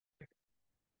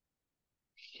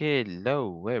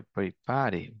Hello,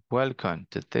 everybody. Welcome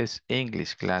to this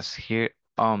English class here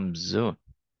on Zoom.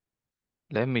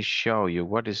 Let me show you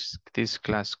what is this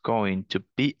class going to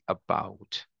be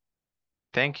about.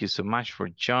 Thank you so much for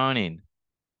joining.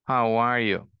 How are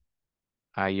you?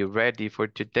 Are you ready for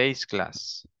today's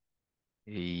class?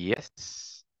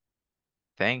 Yes.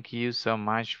 Thank you so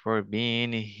much for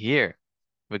being here.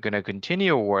 We're going to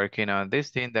continue working on this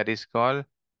thing that is called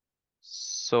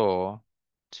so,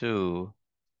 to,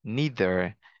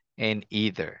 neither, and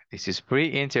either. This is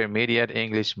pre-intermediate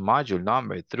English module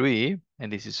number 3,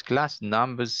 and this is class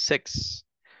number 6.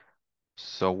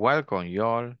 So welcome,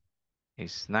 y'all.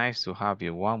 It's nice to have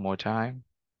you one more time.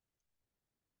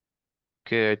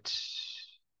 Good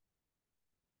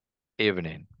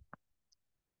evening.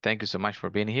 Thank you so much for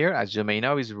being here. As you may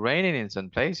know, it's raining in some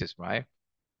places, right?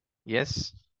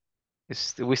 Yes.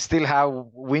 We still have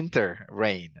winter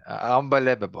rain.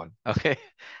 Unbelievable. Okay.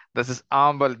 This is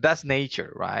unbelievable. That's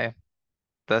nature, right?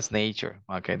 That's nature.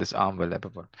 Okay, that's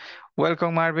unbelievable.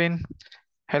 Welcome, Marvin.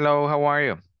 Hello, how are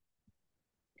you?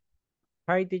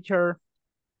 Hi, teacher.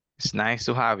 It's nice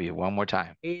to have you one more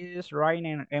time. It's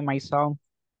raining in my zone.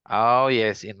 Oh,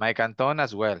 yes, in my canton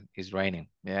as well. It's raining.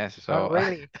 Yes, Oh, so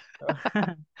really?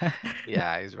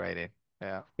 yeah, it's raining.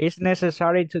 Yeah. It's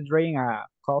necessary to drink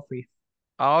coffee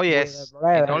Oh, with the yes. And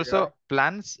bread, right? also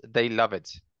plants, they love it.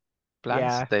 Plants,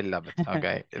 Yeah. they love it.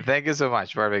 Okay. Thank you so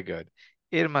much. Very good.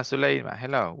 Irma Suleima,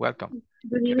 hello, welcome. Good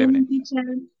Good evening. evening, teacher.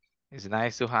 It's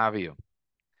nice to have you.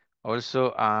 Also,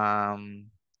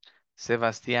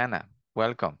 Sebastiana,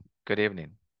 welcome. Good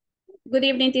evening. Good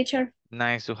evening, teacher.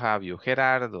 Nice to have you.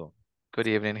 Gerardo. Good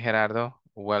evening, Gerardo.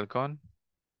 Welcome.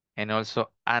 And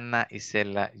also Ana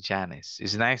Isela Janes.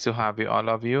 It's nice to have you, all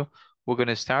of you. We're going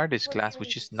to start this class,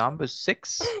 which is number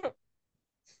 6.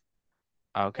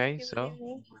 Okay, so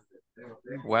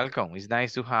welcome. It's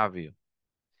nice to have you.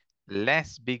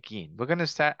 Let's begin. We're going to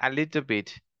start a little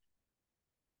bit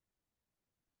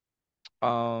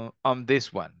on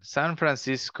this one. San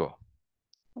Francisco.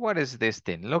 What is this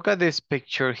thing? Look at this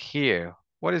picture here.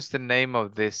 What is the name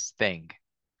of this thing?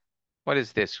 What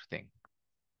is this thing?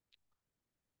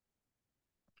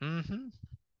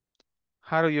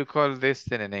 How do you call this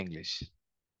thing in English?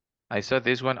 I saw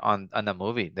this one on a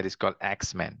movie that is called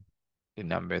X-Men in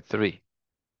number 3.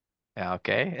 Yeah,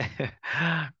 okay.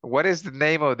 What is the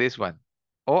name of this one?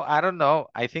 Oh, I don't know.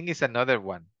 I think it's another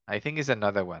one. I think it's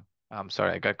another one. I'm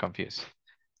sorry, I got confused.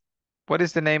 What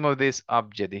is the name of this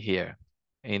object here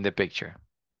in the picture?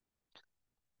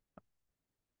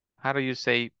 How do you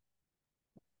say?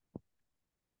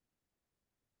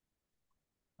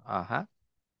 Uh-huh.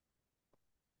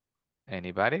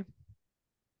 Anybody?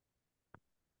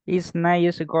 It's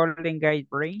nice Golden Gate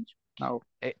Bridge. No.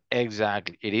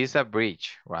 Exactly. It is a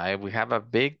bridge, right? We have a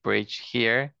big bridge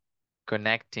here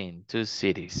connecting two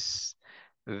cities.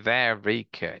 Very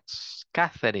good.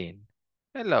 Catherine.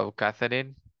 Hello,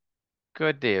 Catherine.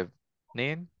 Good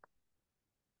evening.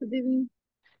 Good evening.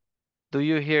 Do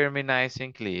you hear me nice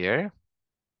and clear?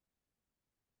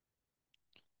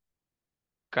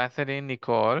 Catherine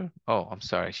Nicole. Oh, I'm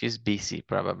sorry. She's busy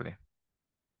probably.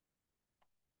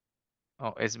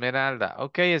 Oh, Esmeralda.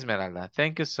 Okay, Esmeralda.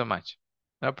 Thank you so much.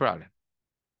 No problem.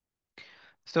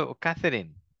 So,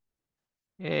 Catherine.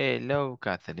 Hello,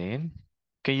 Catherine.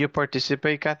 Can you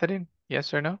participate, Catherine?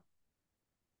 Yes or no?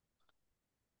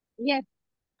 Yes,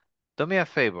 Do me a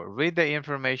favor. Read the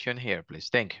information here, please.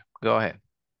 Thank you. Go ahead.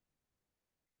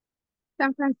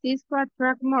 San Francisco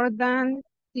attracts more than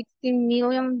 16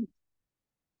 million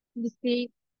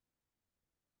visi-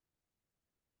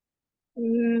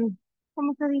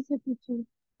 ¿cómo se dice, teacher?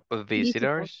 Visitors.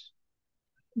 Visitors.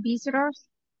 Visitors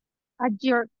a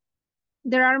year.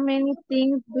 There are many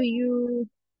things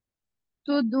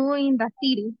to do in the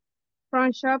city,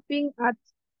 from shopping at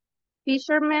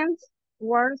fishermen's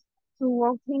wharves to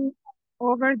walking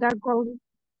over the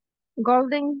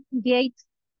Golden Gate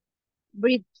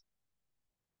Bridge,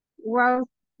 while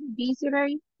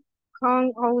visitors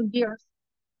come all years.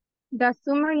 The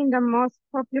summer is the most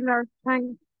popular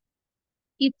time.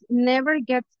 It never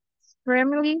gets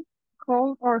extremely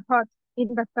cold or hot in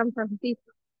the San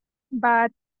Francisco,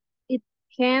 but it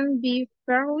can be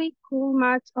fairly cool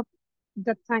much of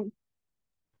the time.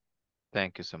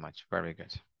 Thank you so much. Very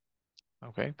good.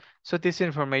 Okay. So this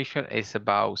information is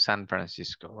about San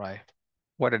Francisco, right?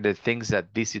 What are the things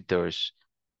that visitors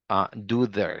do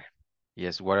there?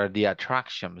 Yes. What are the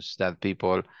attractions that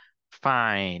people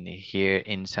find here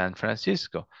in San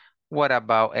Francisco? What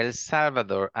about El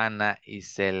Salvador, Ana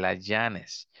Isela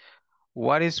Llanes?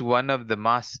 What is one of the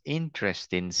most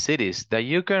interesting cities that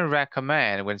you can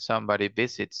recommend when somebody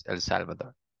visits El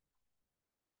Salvador?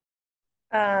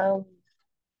 Um,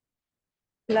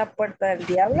 La Puerta del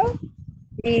Diablo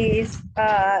is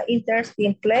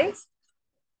interesting place.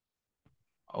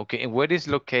 Okay, and where is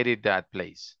located that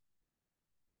place?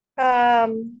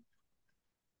 Um,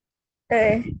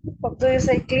 what do you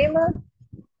say, clima?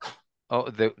 Oh,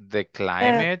 the Uh,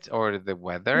 climate or the the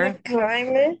weather?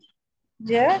 climate,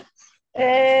 yeah.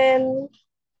 And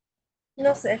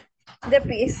no sé, the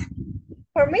peace.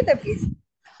 For me, the peace.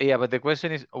 Yeah, but the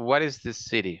question is, what is the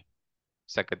city?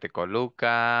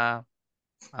 Zacatecoluca.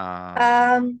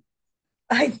 Um,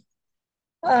 I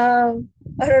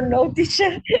I don't know,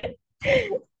 teacher.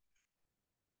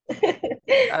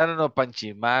 I don't know,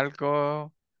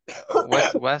 Panchimalco.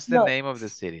 What's the No, name of the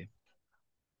city?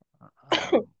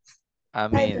 Um, I I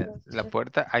don't mean, know, La teacher.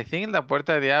 Puerta. I think La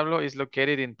Puerta del Diablo is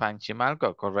located in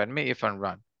Panchimalco. Correct me if I'm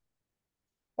wrong.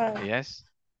 Uh, Yes.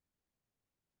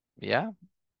 Yeah.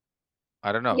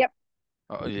 I don't know. Yep.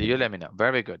 Oh, you let me know.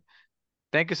 Very good.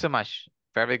 Thank you so much.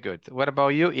 Very good. What about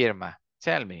you, Irma?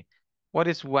 Tell me, what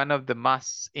is one of the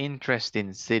most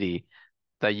interesting city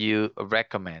that you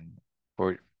recommend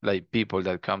for like people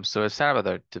that comes to El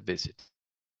Salvador to visit?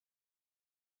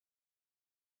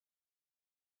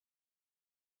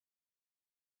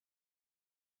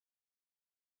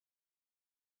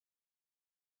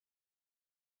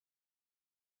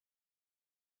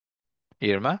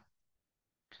 Irma?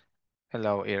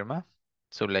 Hello, Irma?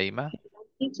 Suleima?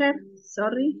 Teacher,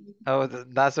 sorry. Oh,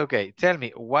 that's okay. Tell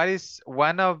me, what is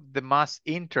one of the most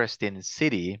interesting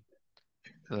city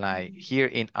like here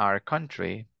in our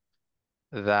country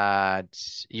that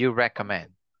you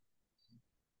recommend?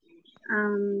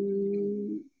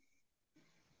 Um,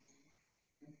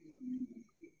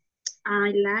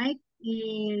 I like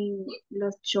in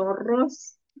Los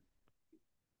Chorros.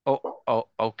 Oh,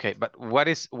 okay. But what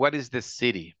is the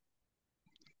city?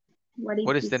 What is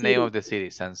What is the the name city? of the city?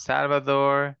 San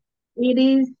Salvador It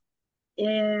is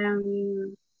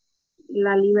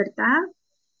La Libertad,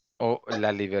 or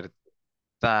La Libertad?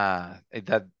 Is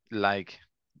that like,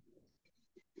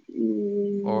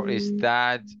 or is mm,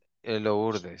 that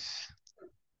Lourdes,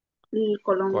 y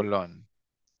Colón. Colón?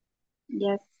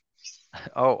 Yes.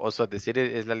 Oh, also the city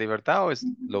is La Libertad or is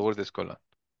Lourdes, Colón?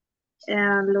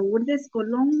 Lourdes,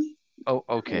 Colón, Oh,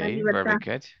 La okay. Very Libertad.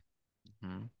 good.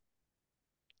 Mhm.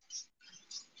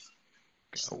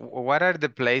 What are the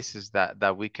places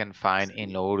that we can find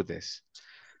in Lourdes?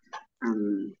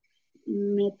 Um,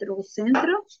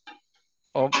 Metrocentro,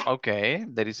 Oh, okay.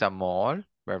 There is a mall.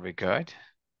 Very good.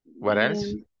 What else?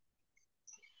 um,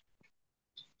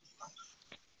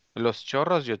 Los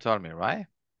Chorros, you told me, right?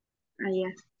 yeah. Oh,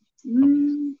 yes.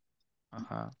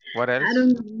 What I else?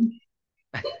 don't know.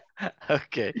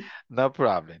 Okay, no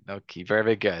problem. Okay,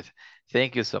 very good.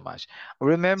 Thank you so much.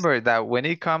 Remember that when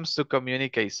it comes to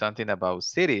communicate something about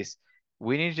cities,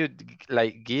 we need to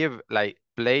like give like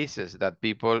places that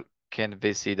people can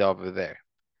visit over there.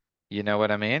 You know what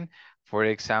I mean? For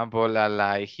example,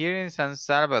 like here in San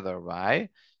Salvador, right?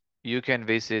 You can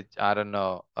visit, I don't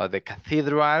know, the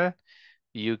cathedral.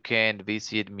 You can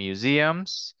visit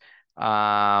museums,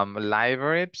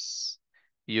 libraries.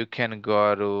 You can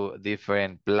go to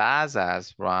different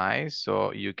plazas, right?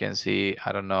 So you can see,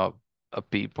 I don't know,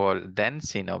 people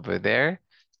dancing over there.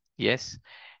 Yes.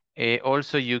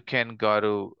 Also, you can go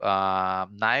to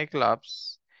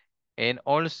nightclubs, and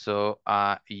also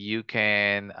you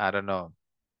can, I don't know,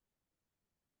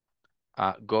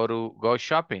 go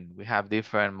shopping. We have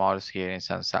different malls here in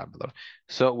San Salvador.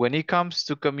 So when it comes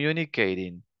to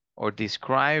communicating or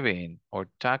describing or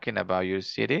talking about your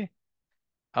city,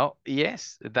 oh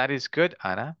yes, that is good,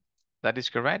 Anna. That is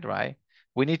correct, right?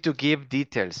 We need to give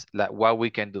details like what we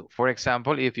can do. For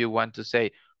example, if you want to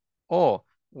say, oh,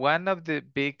 one of the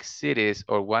big cities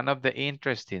or one of the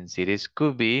interesting cities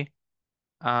could be,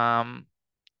 um,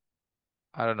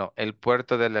 I don't know, El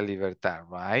Puerto de la Libertad,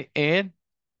 right? And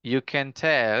you can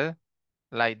tell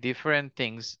like different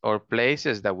things or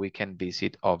places that we can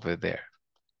visit over there.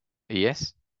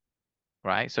 Yes,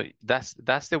 right? So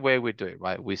that's the way we do it,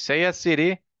 right? We say a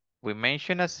city, we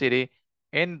mention a city,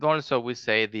 and also we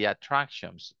say the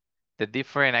attractions, the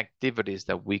different activities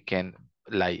that we can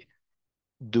like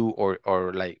do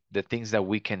or like the things that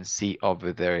we can see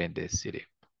over there in this city.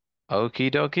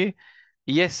 Okie dokie.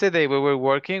 Yesterday we were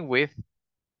working with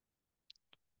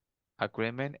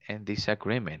agreement and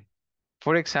disagreement.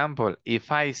 For example,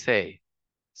 if I say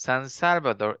San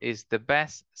Salvador is the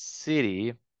best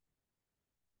city.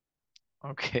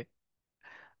 Okay.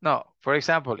 No, for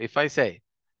example, if I say,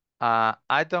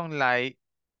 I don't like,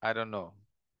 I don't know,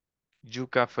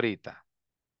 yuca frita.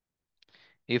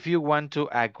 If you want to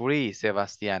agree,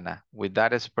 Sebastiana, with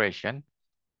that expression,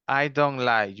 I don't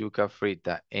like yuca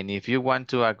frita. And if you want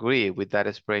to agree with that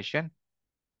expression,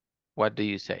 what do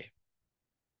you say?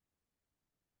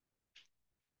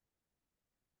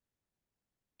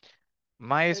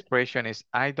 My expression is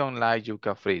I don't like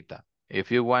yuca frita.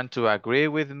 If you want to agree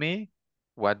with me,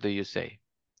 what do you say?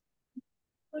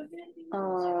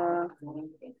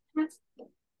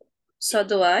 So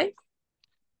do I.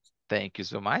 Thank you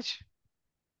so much.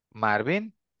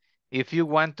 Marvin, if you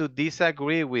want to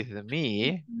disagree with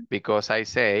me because I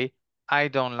say I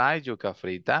don't like yuca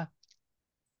frita,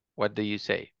 what do you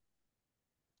say?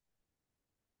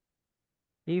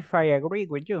 If I agree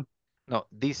with you, No,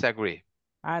 disagree.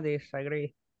 I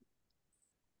disagree.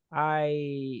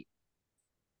 I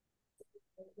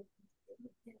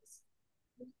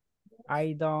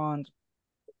don't,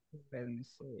 let me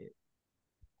see.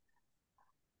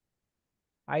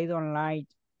 I don't like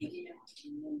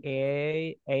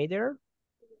either.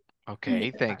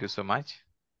 Okay, thank you so much.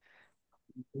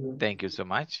 Thank you so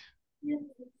much.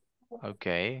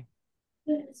 Okay,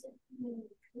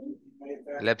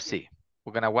 let's see.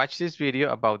 We're gonna watch this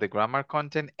video about the grammar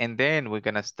content and then we're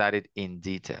gonna start it in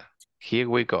detail. Here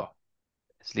we go.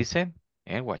 Let's listen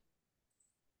and watch.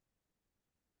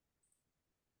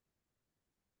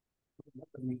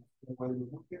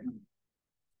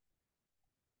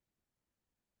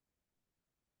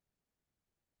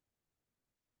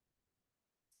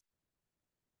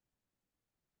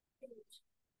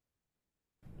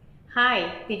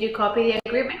 Hi, did you copy the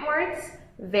agreement words?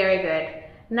 Very good.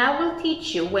 Now we'll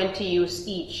teach you when to use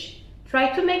each.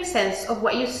 Try to make sense of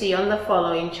what you see on the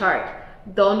following chart.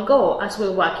 Don't go as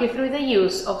we'll walk you through the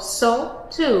use of so,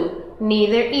 to,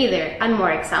 neither, either, and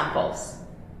more examples.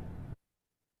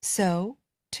 So,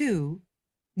 to,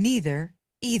 neither,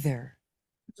 either.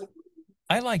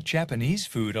 I like Japanese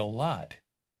food a lot.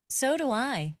 So do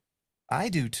I. I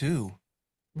do too.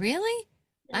 Really?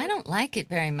 I don't like it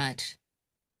very much.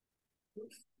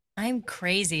 I'm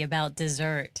crazy about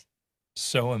dessert.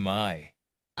 So am I.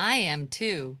 I am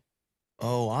too.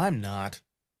 Oh, I'm not.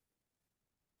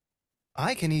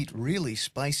 I can eat really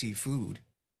spicy food.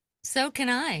 So can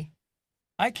I.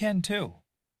 I can too.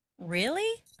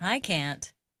 Really? I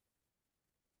can't.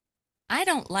 I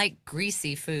don't like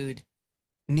greasy food.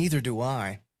 Neither do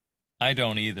I. I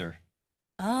don't either.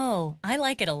 Oh, I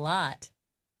like it a lot.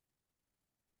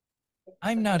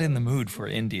 I'm not in the mood for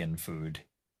Indian food.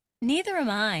 Neither am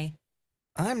I.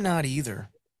 I'm not either.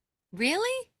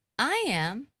 Really? I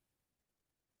am.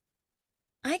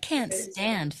 I can't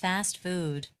stand fast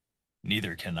food.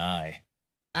 Neither can I.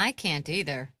 I can't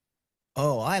either.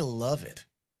 Oh, I love it.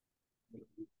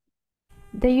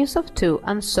 The use of to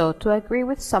and so to agree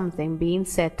with something being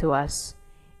said to us.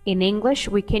 In English,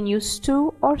 we can use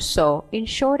to or so in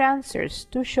short answers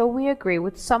to show we agree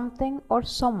with something or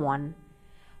someone.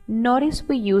 Notice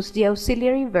we use the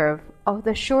auxiliary verb of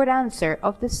the short answer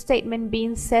of the statement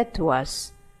being said to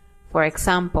us. For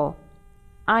example,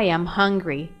 I am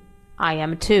hungry. I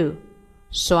am too.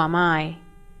 So am I.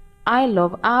 I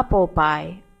love apple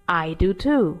pie. I do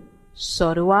too.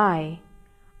 So do I.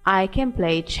 I can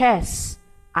play chess.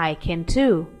 I can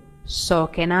too. So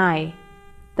can I.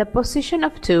 The position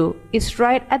of to is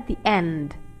right at the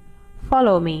end.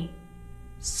 Follow me.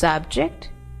 Subject,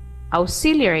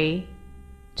 auxiliary,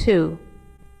 to.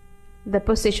 The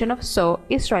position of so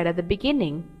is right at the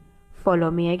beginning.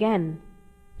 Follow me again.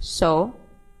 So,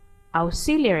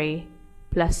 auxiliary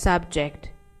plus subject.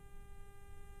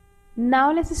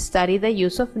 Now let's study the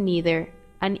use of neither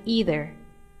and either.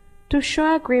 To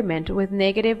show agreement with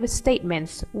negative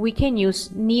statements, we can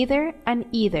use neither and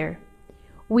either.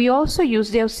 We also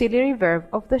use the auxiliary verb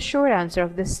of the short answer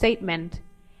of the statement.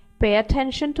 Pay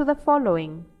attention to the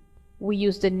following. We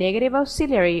use the negative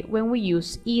auxiliary when we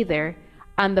use either,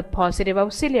 and the positive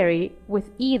auxiliary with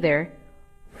either.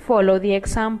 Follow the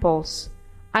examples.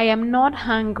 I am not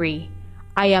hungry.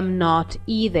 I am not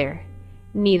either.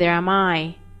 Neither am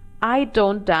I. I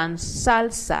don't dance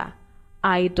salsa.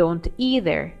 I don't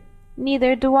either.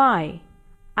 Neither do I.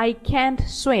 I can't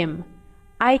swim.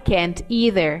 I can't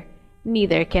either.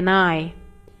 Neither can I.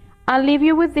 I'll leave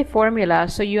you with the formula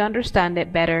so you understand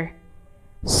it better.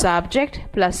 Subject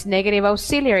plus negative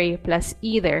auxiliary plus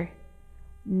either.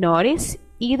 Notice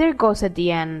either goes at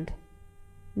the end.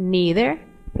 Neither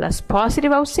plus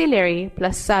positive auxiliary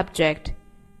plus subject.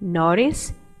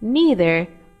 Notice neither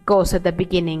goes at the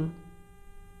beginning.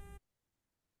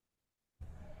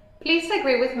 Please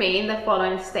agree with me in the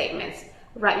following statements.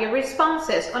 Write your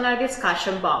responses on our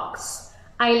discussion box.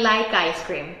 I like ice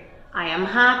cream. I am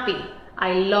happy.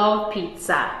 I love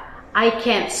pizza. I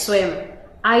can't swim.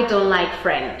 I don't like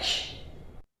French.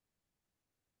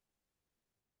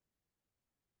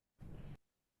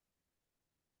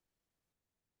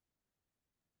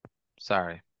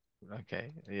 Sorry.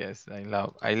 Okay. Yes, I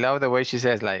love the way she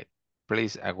says, like,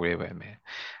 please agree with me.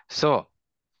 So,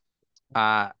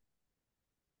 in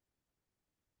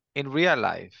real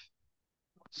life,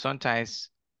 sometimes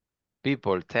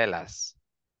people tell us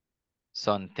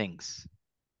some things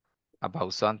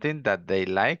about something that they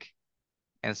like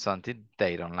and something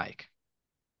they don't like.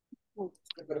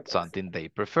 Something they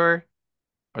prefer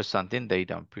or something they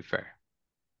don't prefer.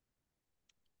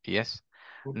 Yes.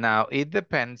 Now, it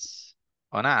depends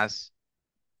on us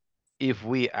if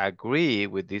we agree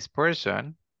with this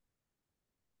person,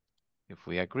 if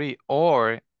we agree,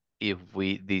 or if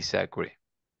we disagree.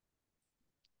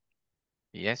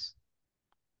 Yes.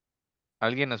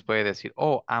 Alguien nos puede decir,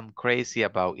 oh, I'm crazy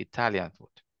about Italian food.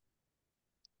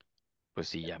 Pues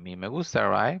sí, a mí me gusta,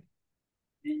 right?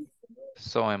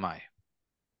 So am I.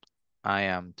 I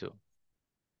am too.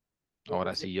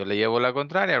 Ahora, si yo le llevo la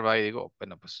contraria, right, digo,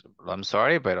 bueno, pues, I'm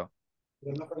sorry, pero,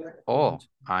 oh,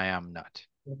 I am not.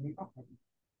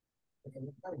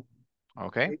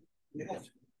 Okay?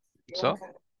 So,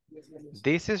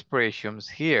 these expressions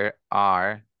here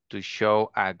are to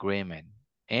show agreement.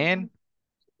 And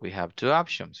we have two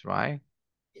options, right?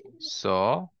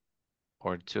 So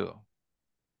or to.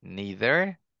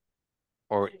 Neither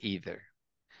or either.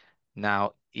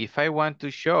 Now, if I want to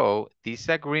show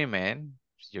disagreement,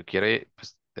 yo quiero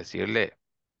pues, decirle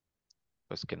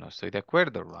pues que no estoy de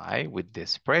acuerdo, right? With the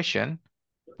expression,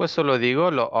 pues solo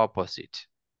digo lo opposite.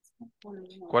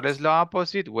 ¿Cuál es lo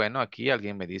opposite? Bueno, aquí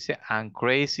alguien me dice, I'm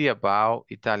crazy about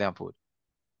Italian food.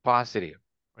 Positive,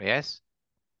 yes?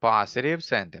 Positive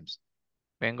sentence.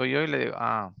 Vengo yo y le digo,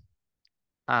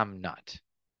 I'm not.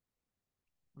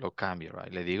 Lo cambio,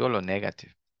 right? Le digo lo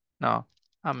negative. No,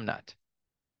 I'm not.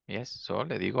 Yes, so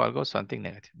le digo algo, something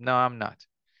negative. No, I'm not.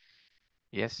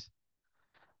 Yes.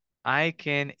 I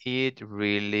can eat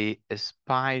really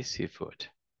spicy food.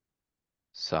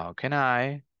 So can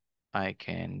I. I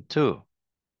can too.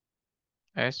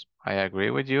 Yes, I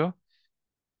agree with you.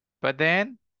 But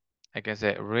then I can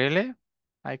say, really?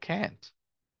 I can't.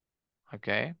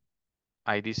 Okay.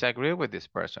 I disagree with this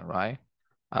person, right?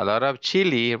 A lot of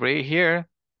chili right here,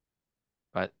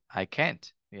 but I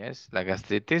can't. Yes, la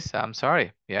gastritis, I'm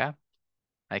sorry. Yeah,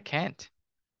 I can't.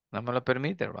 No me lo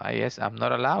permite, right? Yes, I'm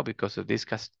not allowed because of this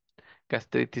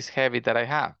gastritis heavy that I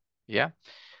have. Yeah.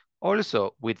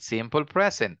 Also, with simple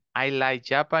present, I like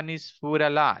Japanese food a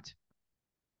lot.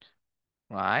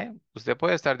 Right? Usted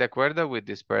puede estar de acuerdo with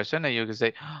this person and you can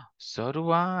say, "Oh, so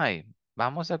do I.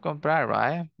 Vamos a comprar,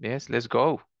 right? Yes, let's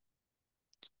go.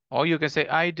 Or you can say,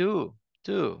 I do,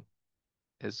 too.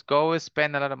 Let's go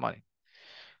spend a lot of money.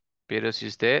 Pero si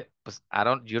usted, pues,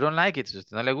 you don't like it. Si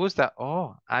usted no le gusta,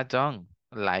 oh, I don't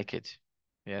like it.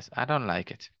 Yes, I don't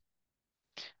like it.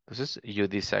 Entonces, you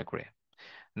disagree.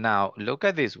 Now, look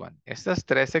at this one. Estas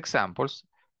tres examples,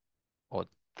 o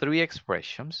three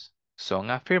expressions, son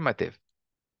affirmative.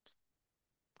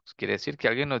 Pues quiere decir que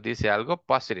alguien nos dice algo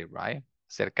positive, right?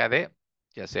 Acerca de,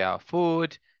 ya sea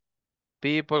food,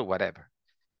 people, whatever.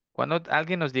 Cuando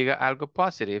alguien nos diga algo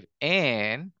positive,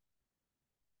 and,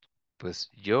 pues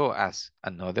yo as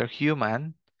another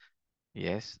human,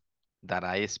 yes, that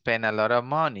I spend a lot of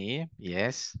money,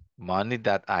 yes, money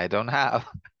that I don't have.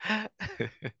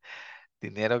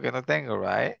 Dinero que no tengo,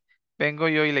 right? Vengo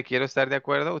yo y le quiero estar de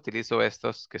acuerdo, utilizo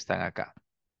estos que están acá.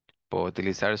 Puedo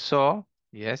utilizar so,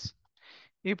 yes,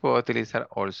 y puedo utilizar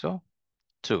also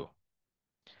to.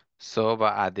 So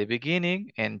va at the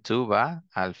beginning and to va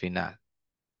al final.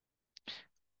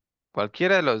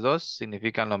 Cualquiera de los dos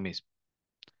significan lo mismo.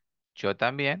 Yo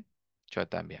también,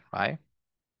 right?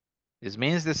 This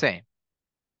means the same.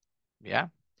 Yeah.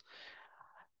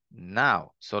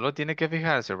 Now, solo tiene que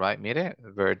fijarse, right? Mire,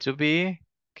 verb to be,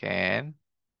 can,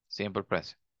 simple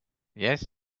present. Yes.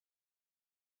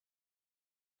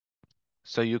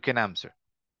 So you can answer.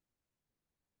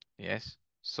 Yes.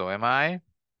 So am I.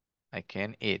 I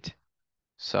can eat.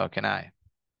 So can I.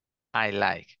 I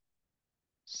like.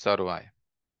 So do I.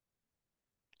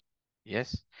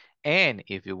 Yes. And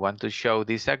if you want to show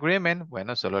disagreement,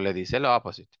 bueno, solo le dice lo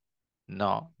opposite.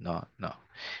 No, no, no.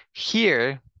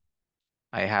 Here,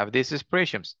 I have these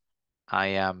expressions. I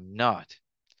am not.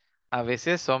 A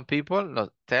veces some people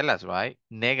tell us, right?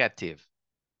 Negative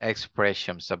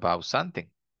expressions about something.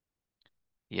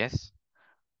 Yes.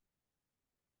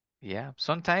 Yeah.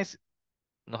 Sometimes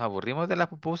nos aburrimos de las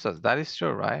pupusas. That is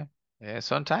true, right? Yeah,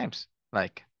 sometimes.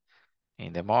 Like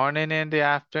in the morning, in the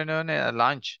afternoon, at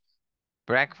lunch.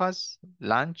 Breakfast,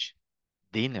 lunch,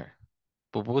 dinner.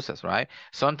 Pupusas, right?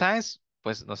 Sometimes,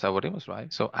 pues nos aburrimos,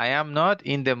 right? So I am not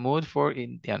in the mood for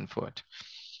Indian food.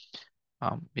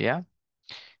 Yeah.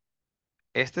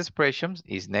 Esta expression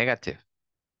is negative.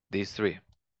 These three.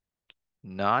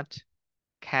 Not,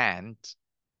 can't,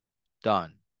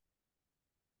 done.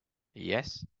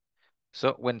 Yes.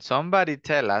 So when somebody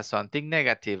tell us something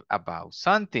negative about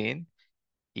something,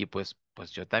 y pues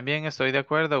yo también estoy de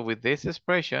acuerdo with this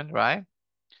expression, right?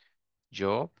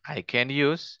 I can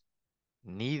use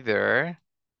neither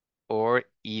or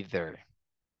either.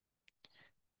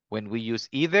 When we use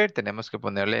either, tenemos que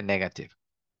ponerle negative.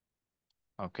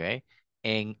 Ok.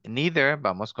 En neither,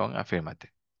 vamos con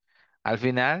affirmative. Al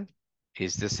final,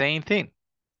 it's the same thing.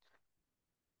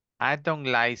 I don't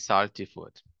like salty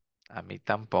food. A mí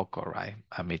tampoco, right?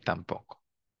 A mí tampoco.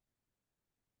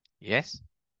 Yes?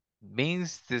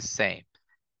 Means the same.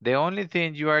 The only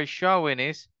thing you are showing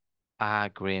is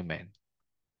agreement.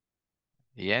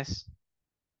 Yes?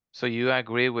 So you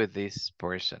agree with this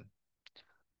person.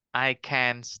 I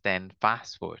can't stand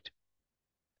fast food.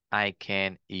 I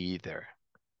can't either.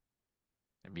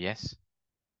 Yes?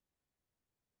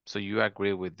 So you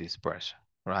agree with this person,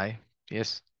 right?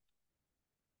 Yes?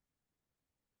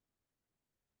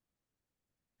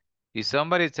 If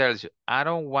somebody tells you, I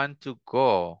don't want to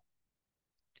go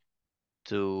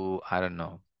to, I don't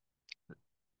know,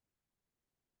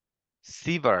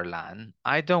 Silverland.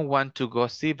 I don't want to go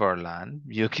Silverland.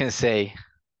 You can say,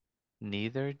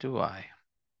 neither do I.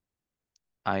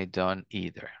 I don't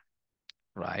either,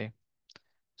 right?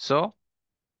 So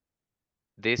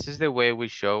this is the way we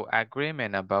show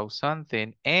agreement about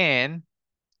something. And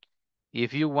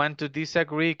if you want to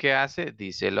disagree, ¿qué hace?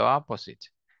 Dice lo opposite.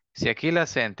 Si aquí la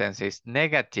sentence es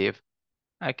negative,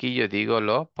 aquí yo digo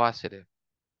lo positive.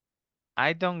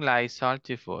 I don't like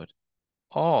salty food.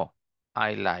 Oh,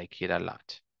 I like it a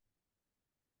lot.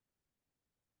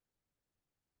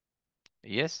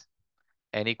 Yes?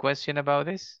 Any question about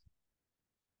this?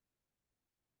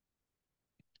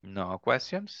 No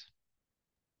questions?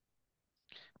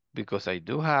 Because I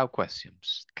do have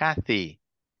questions. Kathy,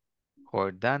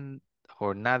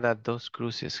 Jornada Dos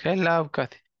Cruces. Hello,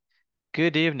 Kathy.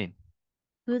 Good evening.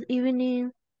 Good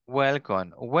evening.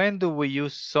 Welcome. When do we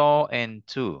use so and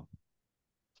to?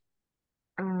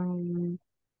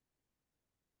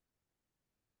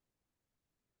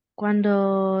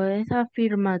 Cuando es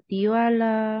afirmativa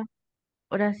la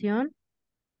oración,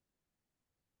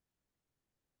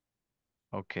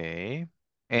 Okay.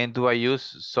 And do I use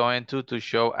so and to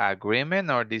show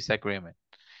agreement or disagreement?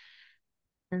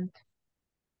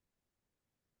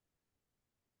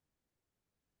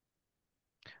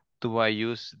 Do I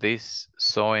use this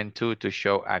so and to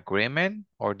show agreement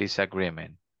or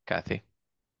disagreement, Kathy?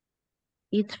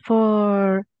 it's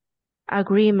for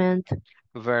agreement.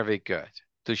 Very good.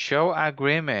 To show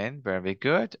agreement, very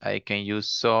good. I can use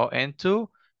so and to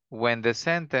when the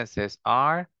sentences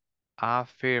are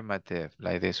affirmative,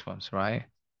 like these ones, right?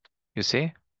 You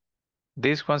see?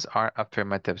 These ones are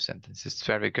affirmative sentences.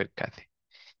 Very good, Kathy.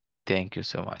 Thank you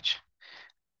so much.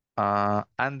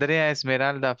 Andrea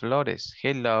Esmeralda Flores.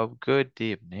 Hello, good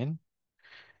evening.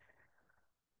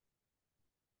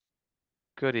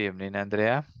 Good evening,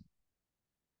 Andrea.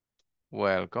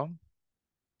 Welcome.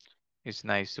 It's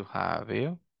nice to have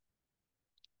you.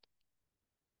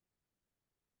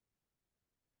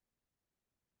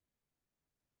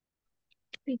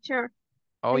 Teacher,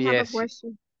 Oh, I have a yes.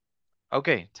 question.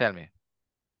 Okay, tell me.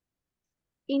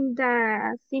 In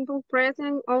the simple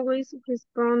present, always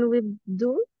respond with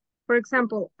do. For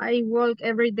example, I walk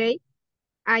every day.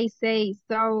 I say,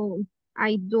 so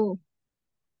I do.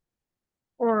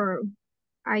 Or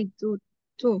I do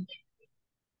too.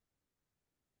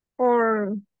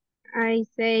 Or I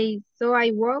say, so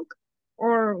I walk.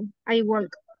 Or I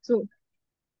walk too.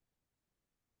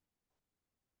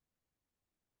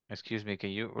 Excuse me, can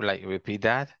you repeat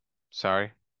that?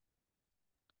 Sorry.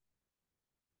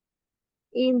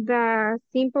 In the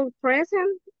simple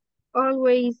present,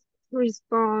 always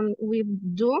respond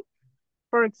with do.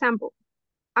 For example,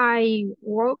 I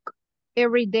walk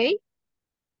every day.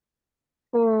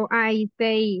 Or I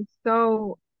say,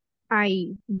 so I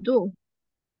do.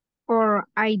 Or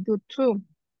I do too.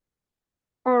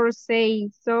 Or say,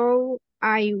 so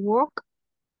I walk.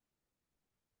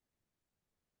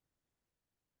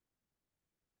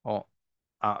 Oh,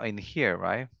 in here,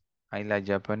 right? I like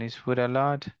Japanese food a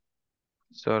lot.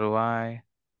 So do I.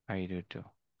 I do too.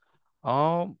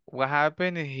 Oh, what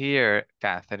happened here,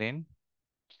 Catherine,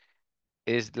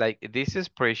 is like these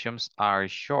expressions are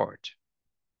short.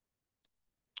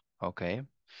 Okay.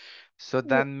 So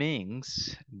that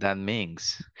means,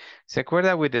 ¿se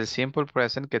acuerda with the simple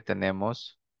present que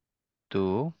tenemos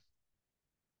do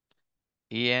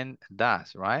y en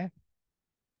das, right?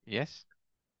 Yes.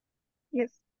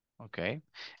 Yes. Okay.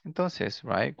 Entonces,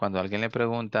 right, cuando alguien le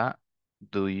pregunta,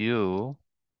 do you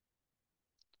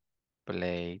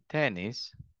play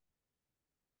tennis.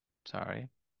 Sorry.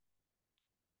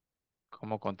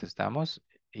 ¿Cómo contestamos?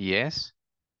 Yes,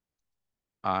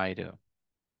 I do.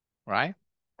 Right?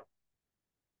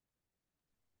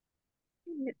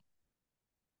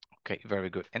 Okay, very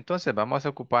good. Entonces vamos a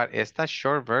ocupar esta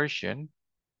short version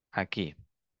aquí.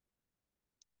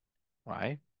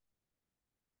 Right?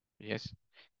 Yes.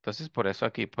 Entonces por eso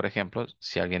aquí, por ejemplo,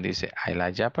 si alguien dice I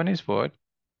like Japanese food,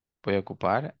 voy a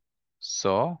ocupar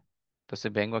so.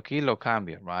 Entonces vengo aquí y lo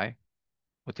cambio, right?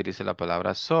 Utilizo la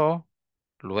palabra so,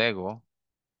 luego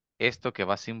esto que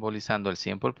va simbolizando el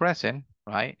simple present,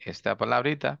 right? Esta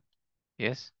palabrita,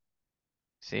 yes,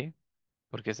 ¿sí?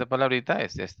 Porque esta palabrita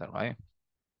es esta, right?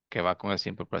 Que va con el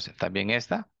simple present. También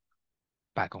esta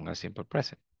va con el simple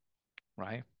present,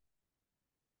 right?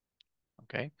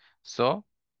 Okay. So,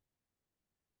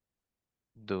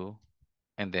 do,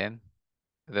 and then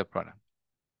the pronoun.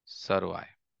 So do I.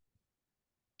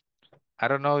 I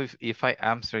don't know if I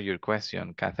answer your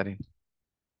question, Catherine.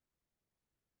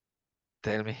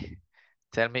 Tell me.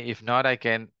 Tell me. If not, I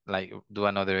can like do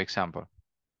another example.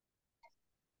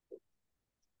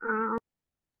 Ah,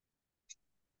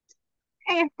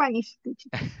 en Spanish,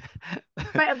 teacher.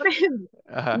 Por ejemplo,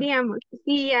 Ajá. digamos,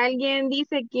 si alguien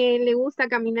dice que le gusta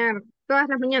caminar todas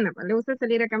las mañanas, pues, le gusta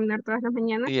salir a caminar todas las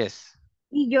mañanas, Yes.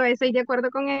 y yo estoy de acuerdo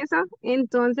con eso,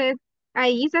 entonces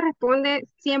ahí se responde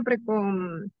siempre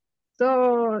con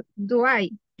so do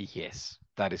I. Yes.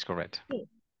 That is correct. Sí.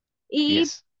 Y,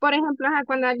 Yes. por ejemplo, ajá,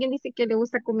 cuando alguien dice que le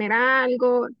gusta comer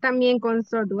algo, también con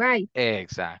so do I.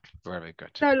 Exactly. Very good.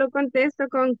 Solo contesto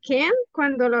con can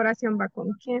cuando la oración va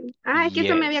con can. Ah, es que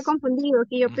eso me había Yes. confundido,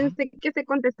 que yo Mhm. pensé que se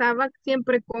contestaba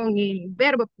siempre con el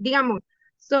verbo, digamos,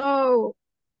 so,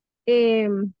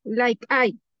 like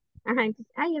I. Ajá,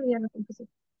 entonces, ahí había la confusión.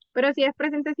 Pero si es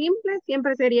presente simple,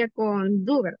 siempre sería con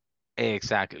do, ¿verdad?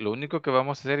 Exacto. Lo único que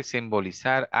vamos a hacer es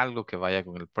simbolizar algo que vaya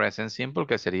con el present simple,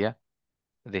 que sería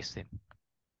this.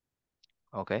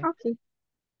 Okay. Ok,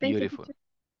 thank you, Beautiful. teacher.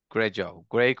 Great job.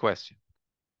 Great question.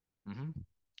 Mhm.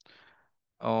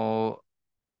 Oh,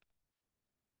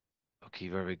 okay,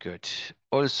 very good.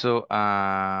 Also,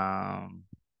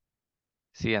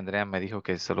 sí, Andrea me dijo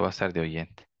que solo va a estar de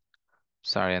oyente.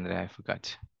 Sorry, Andrea, I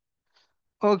forgot.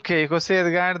 Okay, José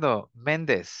Edgardo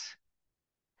Méndez.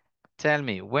 Tell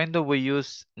me, when do we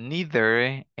use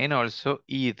neither and also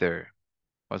either?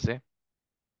 José?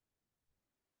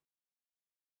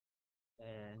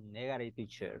 Negative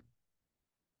teacher.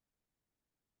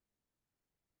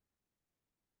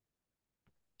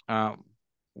 Um,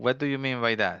 what do you mean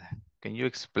by that? Can you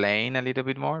explain a little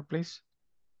bit more, please?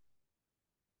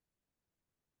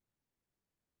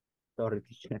 Sorry,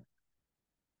 teacher.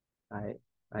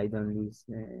 I don't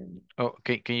listen. Oh,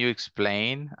 can you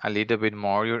explain a little bit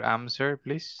more your answer,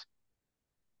 please?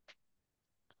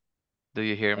 Do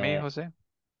you hear me, Jose?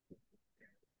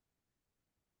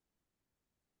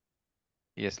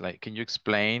 Yes, like, can you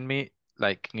explain me,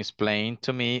 like, can you explain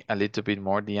to me a little bit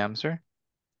more the answer?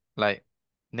 Like,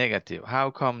 negative.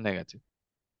 How come negative?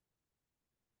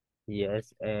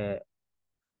 Yes.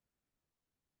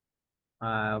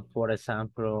 For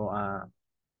example,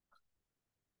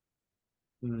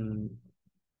 mm,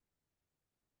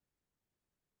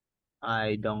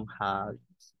 I don't have,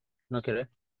 no quiero.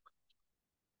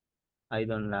 I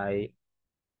don't like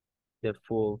the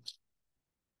food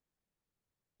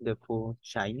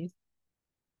Chinese.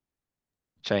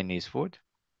 Chinese food?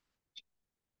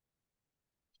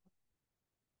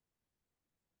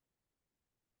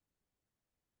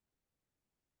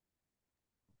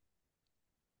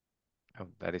 Oh,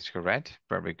 that is correct.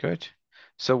 Very good.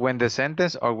 So when the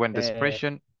sentence or when the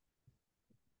expression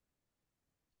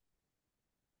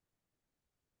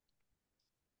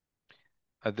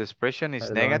the expression is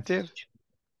Perdón. negative,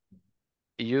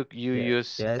 you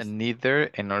use Yes.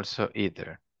 neither and also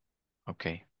either.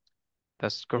 Okay,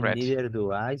 that's And correct. neither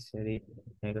do I say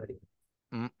negative.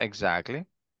 Exactly,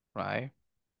 right?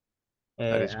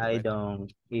 That is I correct.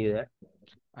 don't either.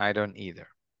 I don't either.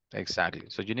 Exactly.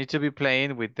 So you need to be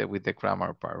playing with the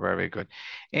grammar part. Very good.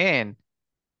 And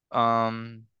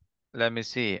let me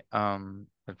see. Well,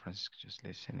 Francisco, just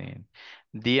listening.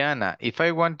 Diana, if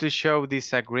I want to show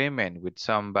disagreement with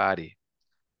somebody,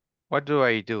 what do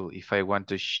I do if I want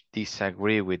to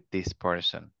disagree with this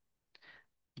person?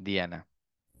 Diana.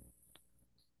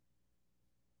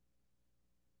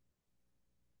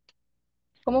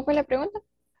 ¿Cómo fue la pregunta?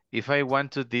 If I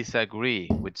want to disagree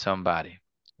with somebody,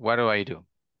 what do I do?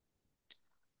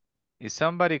 If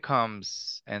somebody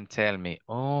comes and tell me,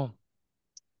 oh,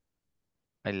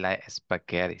 I like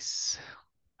spaghettis.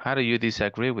 How do you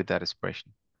disagree with that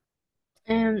expression?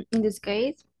 In this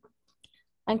case,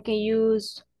 I can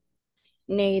use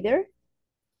Neither.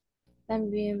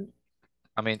 También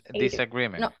I mean, either.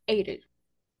 disagreement. No, either.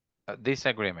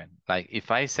 Disagreement. Like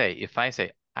if I say,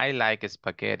 I like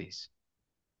spaghettis.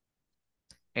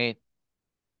 And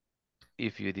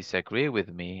if you disagree with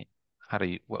me, how do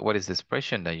you, what is the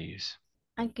expression that you use?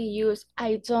 I can use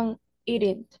I don't eat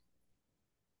it.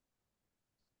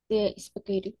 The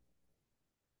spaghetti.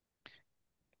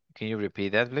 Can you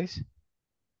repeat that, please?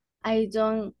 I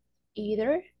don't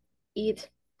either eat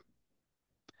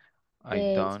I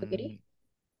the don't. spaghetti.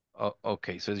 Oh,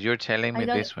 okay, so you're telling me I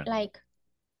don't this one like.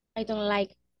 I don't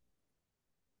like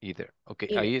either. Okay,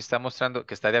 either. ahí está mostrando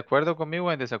que está de acuerdo conmigo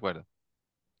o en desacuerdo.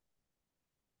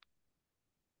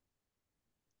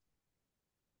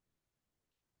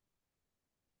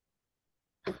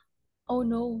 Oh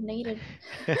no, neither.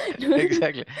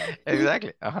 Exactly,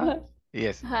 exactly. Ajá.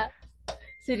 Yes. Ajá.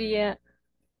 Sería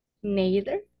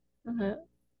neither. Ajá.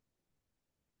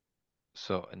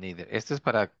 So, neither. ¿Esto es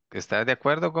para estar de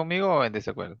acuerdo conmigo o en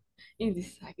desacuerdo? In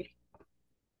disagree.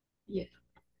 Yes.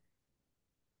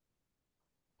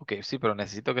 Ok, sí, pero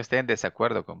necesito que esté en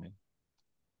desacuerdo conmigo.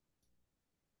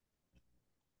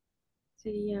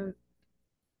 Sería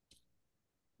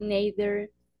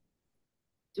neither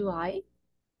do I.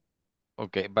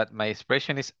 Okay, but my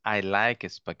expression is I like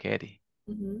spaghetti.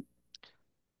 Ujú.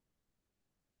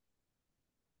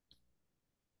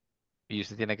 Y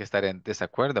usted tiene que estar en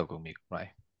desacuerdo conmigo,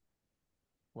 right?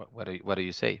 What do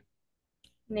you say?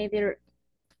 Neither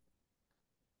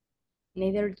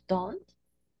don't.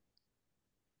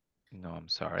 No, I'm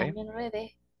sorry. También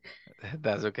enredé.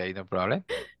 That's okay, no problem.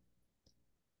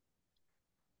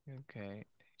 Okay.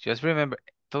 Just remember,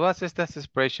 todas estas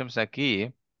expressions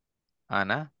aquí,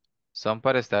 Ana, son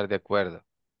para estar de acuerdo.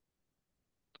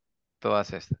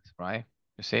 Todas estas, right?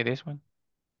 You say this one?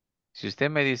 Si usted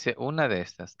me dice una de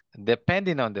estas,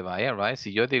 depending on the buyer, right?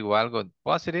 Si yo digo algo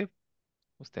positive,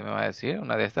 usted me va a decir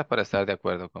una de estas para estar de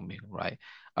acuerdo conmigo, right?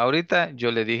 Ahorita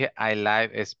yo le dije I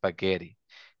like spaghetti,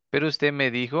 pero usted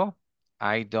me dijo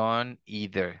I don't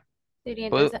either. Sería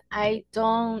Puedo- entonces I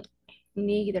don't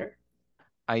neither.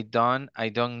 I don't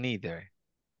neither.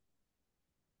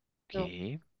 No.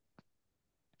 Okay.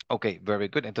 Okay, very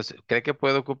good. Entonces, ¿cree que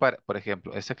puedo ocupar, por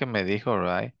ejemplo, esa que me dijo,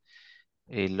 right?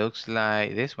 It looks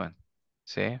like this one.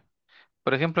 ¿Sí?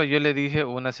 Por ejemplo, yo le dije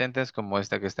una sentence como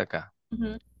esta que está acá.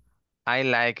 Ujú. I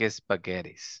like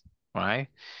spaghettis, right?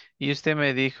 Y usted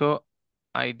me dijo,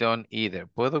 I don't either.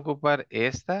 ¿Puedo ocupar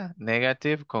esta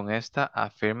negative con esta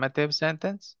affirmative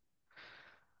sentence?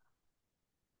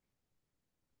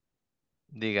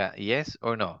 Diga yes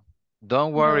or no.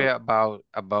 Don't worry No.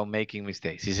 about making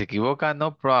mistakes. Si se equivoca,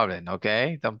 no problem, ¿ok?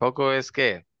 Tampoco es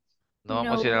que no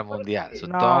vamos a ir No. al mundial, so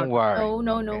No, don't worry. No,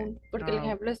 no, Okay. no. Porque el no,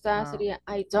 ejemplo está, no. sería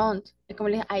I don't. Es como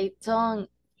le dije, I don't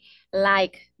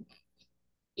like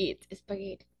eat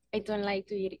spaghetti. I don't like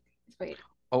to eat spaghetti.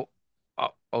 Oh,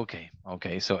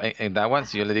 okay. So in that one,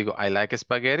 si yo le digo I like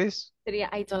spaghettis, Sería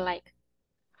I don't like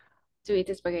to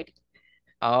eat spaghetti.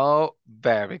 oh,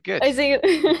 very good. I see.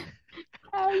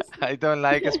 Ay, sí. I don't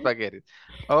like spaghetti.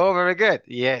 Oh, very good.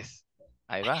 Yes.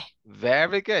 Ahí va.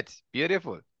 Very good.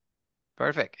 Beautiful.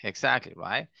 Perfect. Exactly,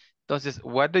 right? Entonces,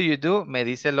 what do you do? Me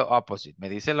dice lo opposite. Me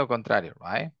dice lo contrario,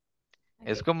 right?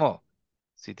 Es Okay. como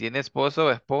si tiene esposo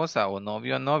o esposa o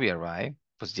novio o novia, right?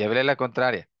 Pues llévele la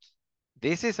contraria.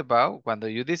 This is about cuando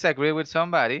you disagree with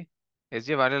somebody, es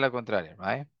llevarle la contraria,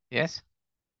 right? Yes?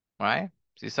 Right?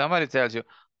 Si somebody tells you,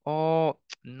 oh,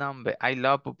 no, hombre, I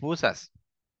love pupusas.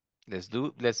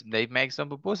 They make some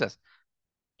pupusas.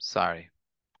 Sorry,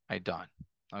 I don't.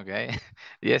 Okay.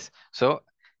 Yes. So,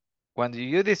 cuando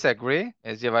you disagree,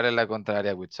 es llevarle la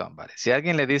contraria with somebody. Si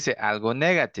alguien le dice algo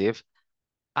negative,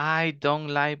 I don't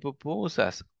like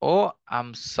pupusas. Oh,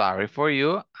 I'm sorry for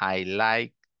you. I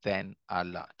like them a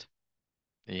lot.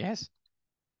 Yes.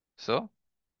 So,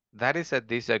 that is a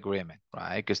disagreement,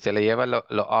 right? Que usted le lleva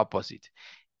lo opposite.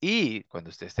 Y cuando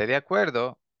usted esté de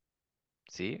acuerdo,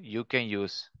 ¿sí? You can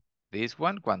use this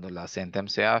one cuando la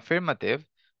sentence sea affirmative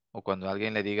o cuando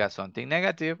alguien le diga something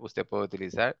negative, usted puede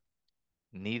utilizar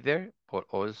neither or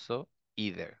also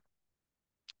either.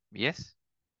 Yes?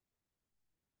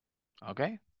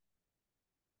 Okay.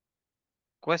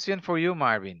 Question for you,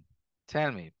 Marvin.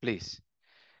 Tell me, please.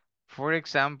 For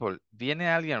example, viene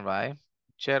alguien, right?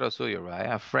 Chero suyo, right?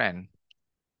 A friend.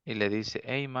 Y le dice,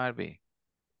 hey, Marvin,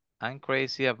 I'm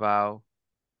crazy about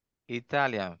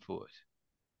Italian food.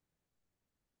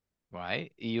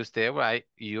 Right? Y usted, right?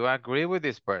 You agree with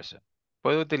this person.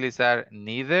 Puede utilizar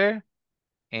neither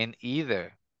and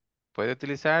either. ¿Puede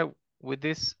utilizar with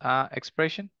this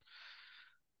expression?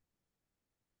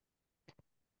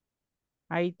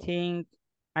 I think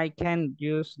I can't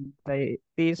use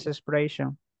this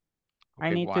expression. I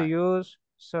Okay, need to why? use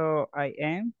so I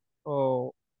am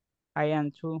or I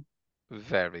am too.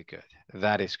 Very good.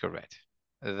 That is correct.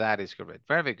 That is correct.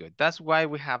 Very good. That's why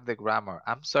we have the grammar.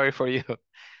 I'm sorry for you.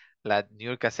 Like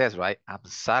Nurka says, right? I'm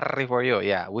sorry for you.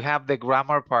 Yeah, we have the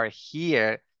grammar part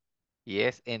here.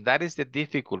 Yes, and that is the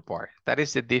difficult part. That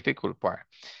is the difficult part.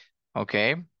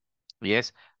 Okay.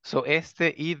 Yes. So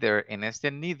este either and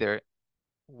este neither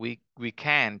we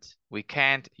can't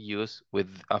use with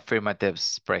affirmative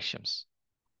expressions.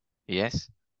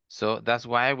 Yes. So that's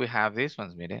why we have these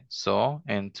ones, mire. So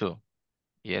and to.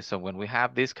 Yes. So when we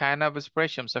have this kind of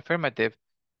expressions, affirmative,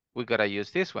 we gotta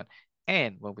use this one.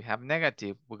 And when we have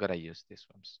negative, we gotta use these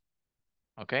ones.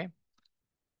 Okay.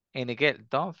 And again,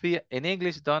 don't feel in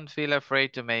English, don't feel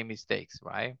afraid to make mistakes,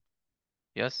 right?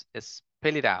 Just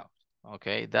spell it out.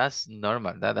 Okay, that's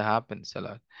normal. That happens a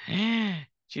lot.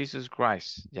 Jesus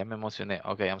Christ, ya me emocioné.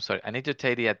 Okay, I'm sorry. I need to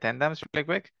take the attendance really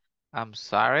quick. I'm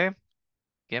sorry.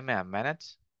 Give me a minute.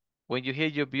 When you hear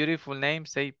your beautiful name,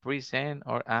 say present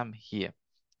or I'm here.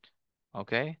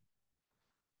 Okay.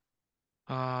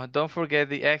 Don't forget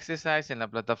the exercise en la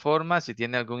plataforma. Si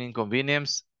tiene algún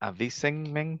inconvenience,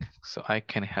 avísenme so I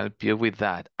can help you with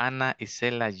that. Ana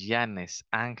Isela Llanes,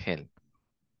 Ángel.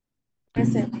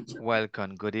 Present.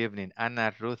 Welcome. Good evening.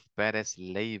 Ana Ruth Perez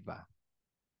Leiva.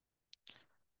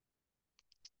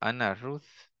 Ana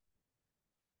Ruth.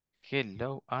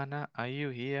 Hello, Anna. Are you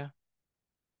here?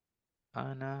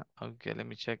 Anna. Okay, let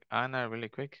me check Anna really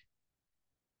quick.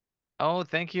 Oh,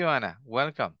 thank you, Anna.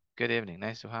 Welcome. Good evening.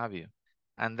 Nice to have you.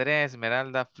 Andrea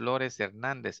Esmeralda Flores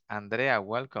Hernandez. Andrea,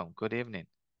 welcome. Good evening.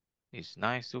 It's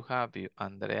nice to have you,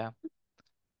 Andrea.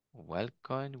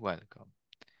 Welcome, welcome.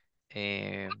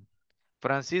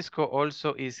 Francisco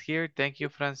also is here. Thank you,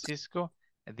 Francisco.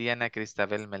 Diana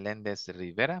Cristabel Melendez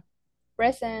Rivera.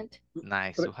 Present.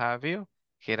 Nice to have you.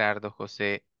 Gerardo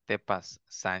José Tepas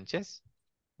Sánchez.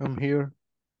 I'm here.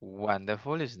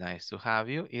 Wonderful. It's nice to have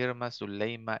you. Irma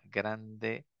Zuleima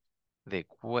Grande de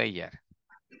Cuellar.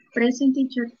 Present,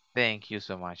 teacher. Thank you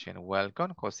so much and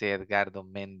welcome. José Edgardo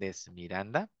Méndez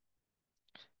Miranda.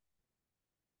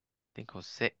 I think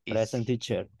José is... Present,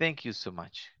 teacher. Thank you so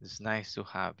much. It's nice to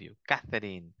have you.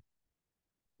 Catherine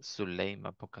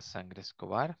Zuleima Pocasangre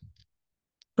Escobar.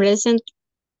 Present.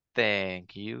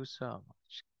 Thank you so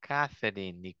much.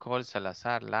 Catherine Nicole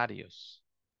Salazar Larios.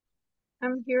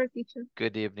 I'm here, teacher.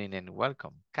 Good evening and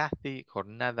welcome. Kathy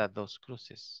Jornada Dos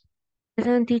Cruces.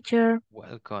 Present, teacher.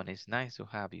 Welcome. It's nice to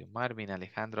have you. Marvin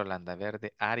Alejandro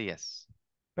Landaverde Arias.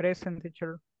 Present,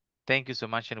 teacher. Thank you so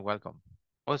much and welcome.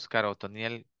 Oscar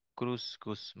Otoniel Cruz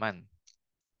Guzmán.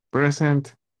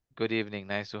 Present. Good evening.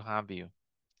 Nice to have you.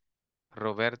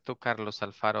 Roberto Carlos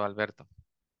Alfaro Alberto.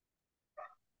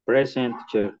 Present,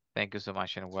 teacher. Thank you so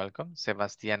much and welcome.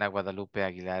 Sebastiana Guadalupe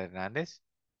Aguilar Hernandez.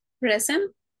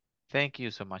 Present. Thank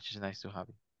you so much. It's nice to have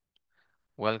you.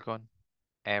 Welcome,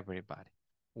 everybody.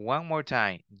 One more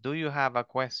time. Do you have a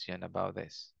question about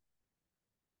this?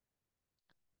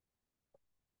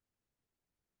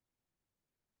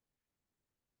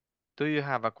 Do you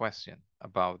have a question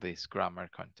about this grammar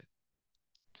content?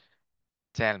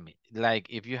 Tell me. Like,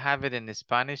 if you have it in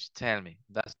Spanish, tell me.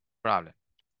 That's the problem.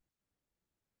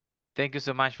 Thank you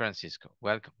so much, Francisco.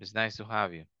 Welcome. It's nice to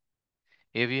have you.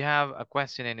 If you have a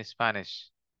question in Spanish,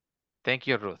 thank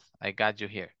you, Ruth. I got you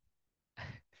here.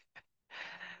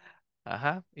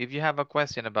 If you have a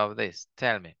question about this,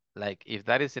 tell me. Like, if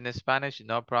that is in Spanish,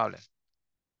 no problem.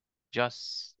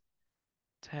 Just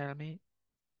tell me.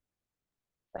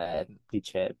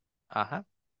 Teacher.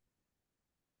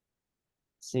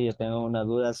 Sí, yo tengo una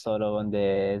duda solo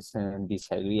donde es en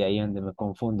disagree, ahí donde me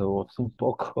confundo un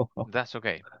poco. That's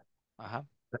okay.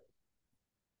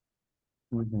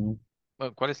 Bueno,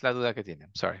 ¿cuál es la duda que tiene?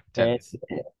 I'm sorry. Tell me.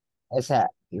 O sea,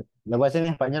 lo voy a hacer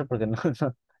en español porque no.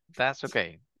 That's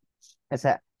okay. O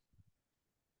sea,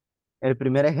 el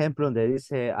primer ejemplo donde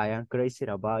dice I am crazy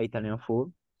about Italian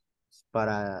food,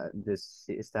 para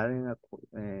estar en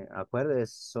acuerdo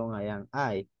son I am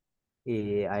I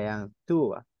y I am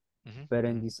tú. Pero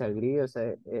en disagree, o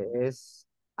sea, es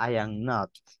I am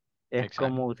not. Es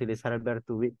como utilizar el verbo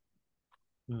to be.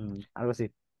 Algo así.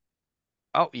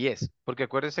 Oh, yes, porque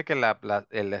acuérdese que la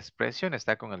expresión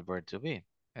está con el verb to be.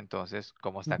 Entonces,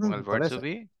 como está con el verb to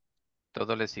be,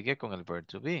 todo le sigue con el verb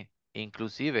to be.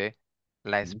 Inclusive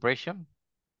la expression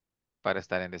para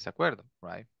estar en desacuerdo,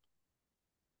 right?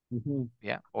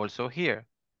 Yeah, also here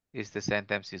is the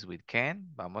sentence is with can.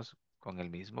 Vamos con el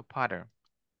mismo pattern.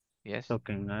 Yes. So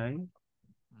can I?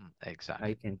 Exactly.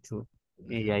 I can too.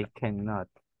 Y I cannot.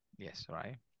 Yes,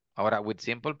 right. Ahora, with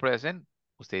simple present,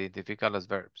 usted identifica los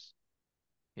verbs.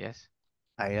 Yes.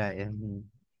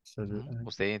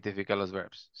 Usted identifica los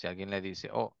verbs. Si alguien le dice,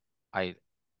 oh, I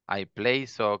play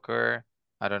soccer,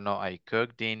 I don't know, I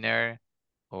cook dinner,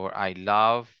 or I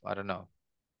love, I don't know.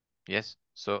 Yes.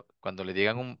 So, cuando le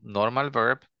digan un normal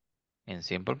verb in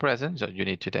simple present, so you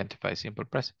need to identify simple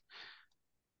present.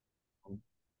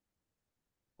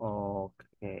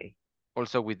 Okay.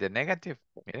 Also with the negative,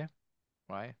 mire,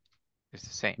 right? It's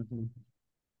the same,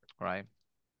 right?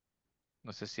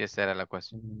 No sé si esa era la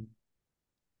cuestión.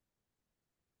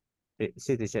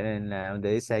 Sí, teacher, en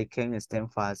donde dice I can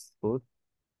stand fast food,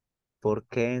 ¿por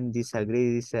qué en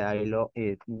disagree dice I love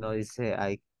it? No dice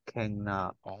I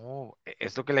cannot. Oh,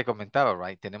 es lo que le comentaba,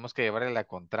 right? Tenemos que llevarle la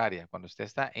contraria. Cuando usted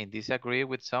está en disagree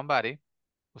with somebody,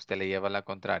 usted le lleva la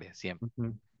contraria siempre.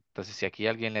 Entonces, si aquí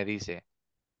alguien le dice,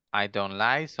 I don't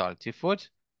like salty food,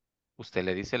 usted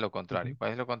le dice lo contrario.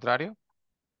 ¿Cuál es lo contrario?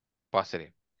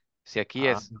 Positive. Si aquí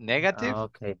es negative,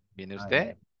 Okay. viene Ya,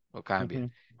 usted, ya. lo cambia.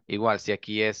 Igual, si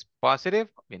aquí es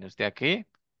positive, viene usted aquí,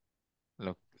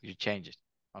 you change it.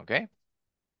 ¿Ok?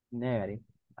 Negative.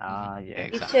 Yeah.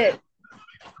 Exacto. Teacher,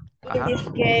 in Ajá. this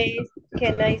case,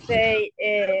 can I say,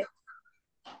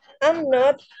 I'm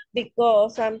not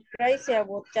because I'm crazy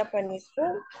about Japanese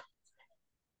food?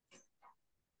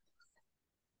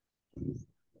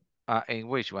 In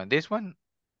which one? This one?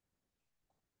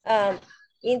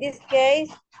 In this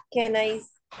case, can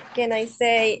I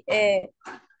say,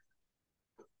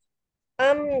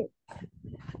 I'm,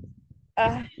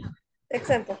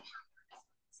 example,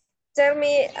 tell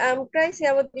me I'm crazy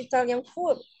about Italian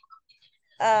food.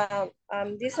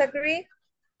 Disagree.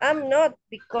 I'm not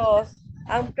because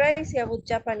I'm crazy about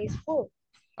Japanese food.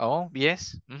 Oh,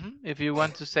 yes. If you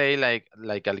want to say like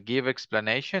I'll give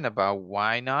explanation about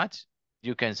why not,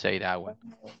 you can say that one.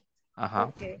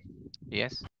 Okay.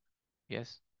 Yes.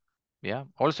 Yes. Yeah.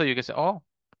 Also, you can say, oh,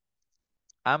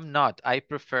 I'm not. I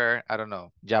prefer, I don't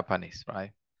know, Japanese,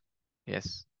 right?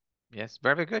 Yes. Yes.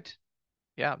 Very good.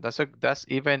 Yeah, that's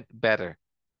even better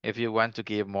if you want to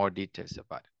give more details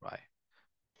about it, right?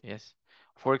 Yes.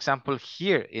 For example,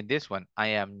 here in this one, I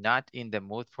am not in the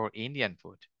mood for Indian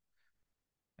food.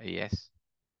 Yes.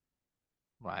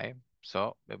 Right.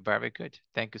 So very good.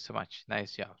 Thank you so much.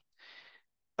 Nice job.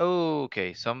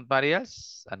 Okay, somebody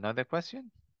else? Another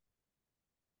question?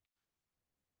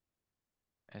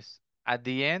 Yes. At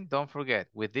the end, don't forget,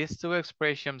 with these two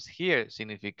expressions here,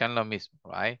 significan lo mismo,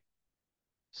 right?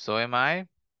 So am I,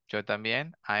 yo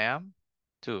también, I am,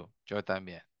 too, yo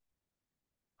también.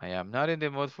 I am not in the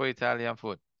mood for Italian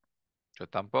food. Yo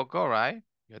tampoco, right?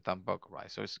 Yo tampoco, right?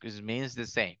 So it means the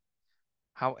same.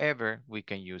 However, we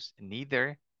can use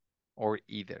neither or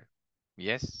either.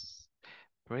 Yes?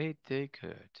 Pretty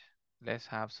good. Let's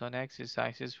have some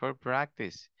exercises for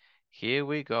practice. Here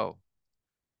we go.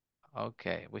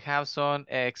 Okay, we have some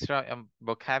extra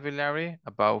vocabulary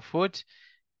about food.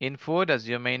 In food, as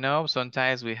you may know,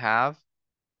 sometimes we have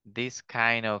this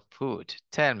kind of food.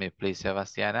 Tell me, please,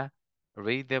 Sebastiana,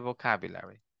 read the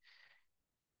vocabulary.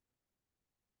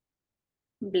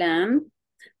 Bland,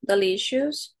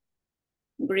 delicious,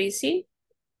 greasy,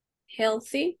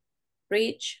 healthy,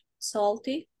 rich,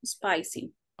 salty,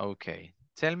 spicy. Okay,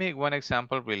 tell me one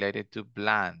example related to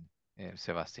bland,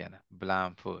 Sebastiana,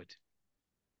 bland food.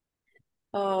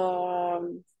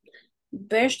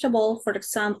 Vegetable, for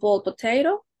example,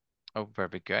 potato. Oh,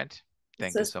 very good.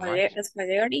 Thank you so much.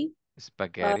 Spaghetti.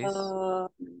 Spaghettis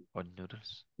or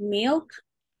noodles. Milk.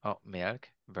 Oh, milk.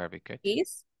 Very good.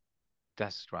 Cheese.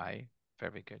 That's right.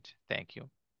 Very good. Thank you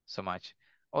so much.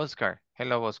 Oscar.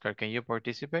 Hello, Oscar. Can you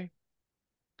participate?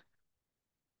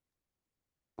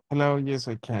 Hello, yes,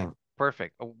 I can.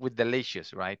 Perfect. Oh, with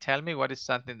delicious, right? Tell me what is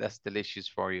something that's delicious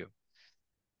for you.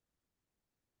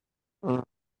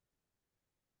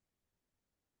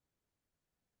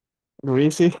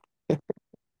 Greasy.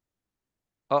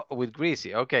 Oh, with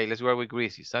greasy. Okay, let's work with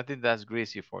greasy. Something that's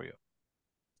greasy for you.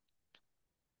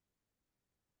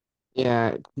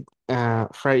 Yeah,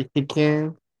 fried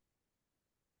chicken.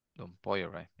 Un pollo,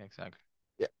 right? Exactly.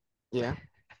 Yeah.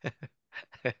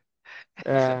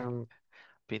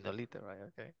 Pinolita, right?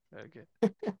 Okay, very good.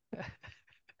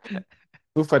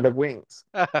 Buffalo wings.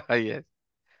 Yes.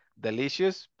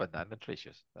 Delicious, but not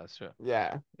nutritious. That's true.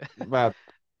 Yeah, but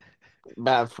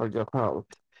bad for your health.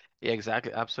 Yeah,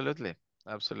 exactly. Absolutely.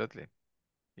 Absolutely.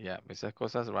 Yeah, esas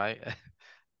cosas, right?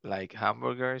 Like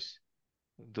hamburgers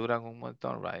duran un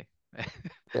montón, right?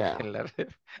 Yeah. En la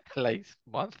like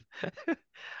month.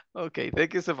 Okay,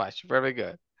 thank you so much. Very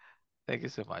good. Thank you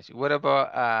so much. What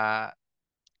about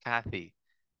Kathy?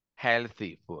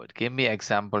 Healthy food. Give me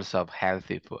examples of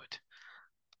healthy food.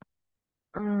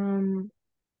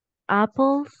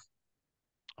 Apples,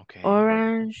 Okay.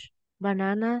 orange,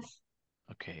 bananas.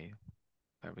 Okay,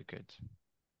 very good.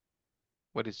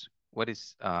 What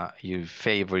is your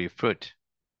favorite fruit,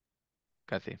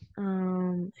 Kathy?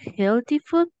 Healthy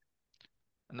food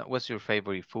No, what's your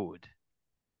favorite food?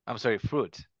 I'm sorry,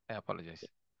 fruit. I apologize.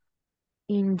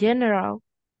 in general,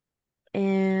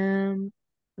 and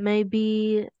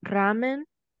maybe ramen.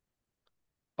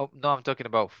 Oh, no, I'm talking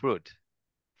about fruit.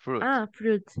 Fruit.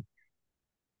 Fruit,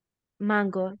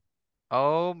 mango.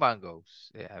 Oh,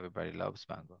 mangoes. Yeah, everybody loves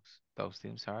mangoes. Those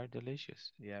things are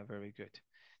delicious. Yeah, very good.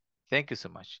 Thank you so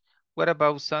much. What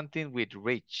about something with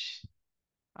rich?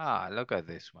 Look at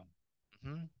this one.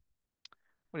 Mhm.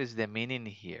 What is the meaning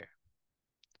here?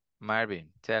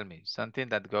 Marvin, tell me something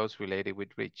that goes related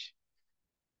with rich.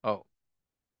 Oh,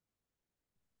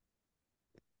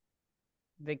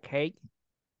 The cake.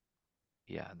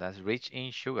 yeah, that's rich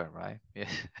in sugar, right? Yes.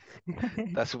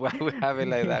 That's why we have it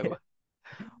like that one.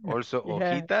 Also,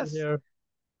 Yeah, hojitas. sure.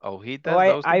 Oh, Hojitas, I,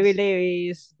 those I things.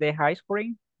 believe is the high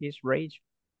cream is rich.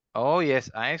 Oh, yes,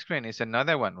 ice cream is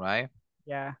another one, right?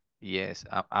 Yeah. Yes,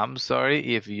 I'm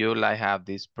sorry if you like have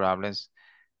these problems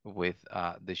with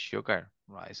the sugar,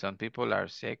 right? Some people are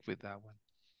sick with that one.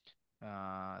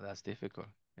 That's difficult.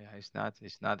 Yeah,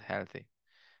 it's not healthy.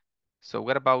 So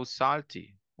what about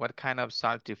salty? What kind of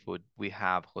salty food we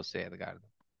have, Jose Edgardo?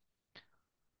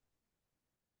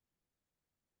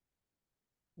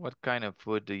 What kind of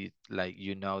food do you like,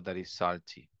 that is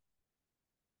salty?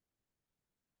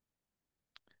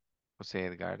 Jose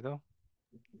Edgardo?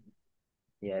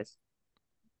 Yes.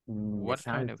 The What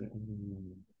kind salt. of,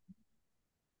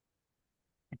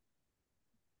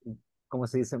 ¿Cómo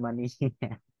se dice maní?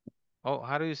 oh,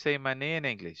 how do you say maní in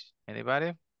English?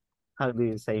 Anybody? How do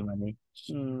you say maní?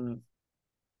 Mm,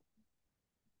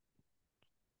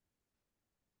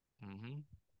 Mm-hmm.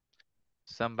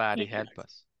 Somebody Peanut. help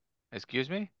us. Excuse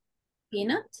me?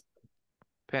 Peanut.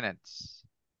 Peanuts.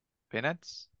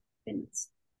 Peanuts? Peanuts.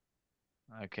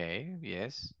 Okay,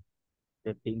 yes,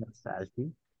 the peanut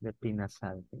salty. The peanut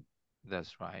salty.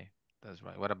 that's right. That's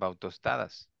right. What about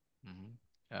tostadas? Mm-hmm.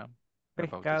 Yeah. What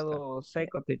about tostadas? Pescado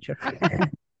seco, teacher.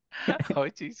 Oh,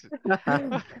 Jesus.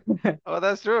 Oh,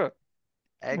 that's true.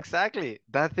 Exactly.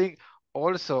 That thing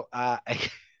also, oh,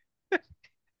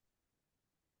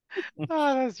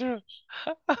 that's true.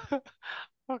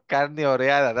 Oh, carne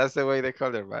oreada, that's the way they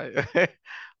call it, right?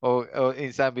 Or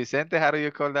in San Vicente, how do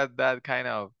you call that kind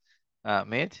of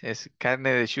meat? It's carne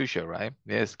de chucho, right?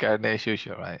 Yes, carne de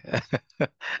chucho, right?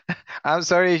 I'm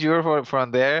sorry if you're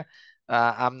from there.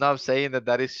 I'm not saying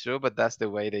that is true, but that's the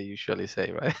way they usually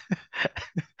say, right?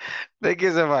 Thank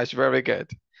you so much. Very good.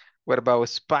 What about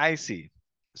spicy?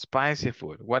 Spicy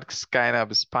food. What kind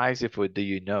of spicy food do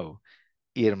you know,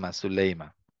 Irma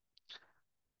Suleima?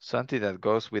 Something that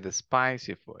goes with the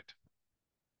spicy food.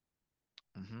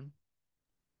 Mhm.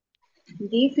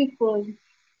 Difficult.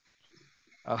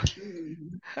 Oh.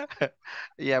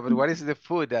 Yeah, but what is the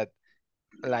food that,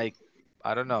 like,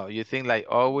 I don't know, you think like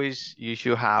always you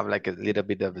should have like a little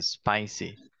bit of a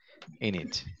spicy in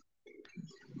it?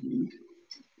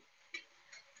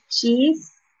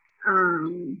 Cheese.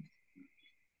 Um,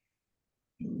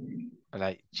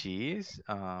 Like cheese?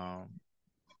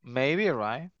 Maybe,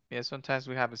 right? Yeah, sometimes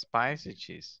we have a spicy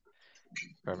cheese.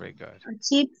 Very good.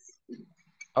 chips.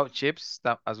 Oh, chips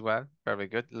stuff as well. Very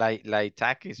good. Like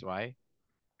takis, right?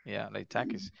 Yeah, like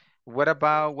takis. What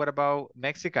about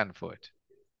Mexican food?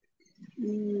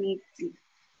 mm,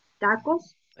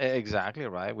 Tacos. Exactly,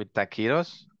 right. With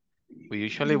taquitos, we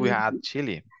Mm, had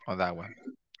chili on that one.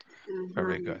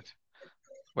 Very uh-huh. good.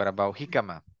 What about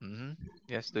jicama?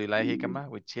 Yes, do you like jicama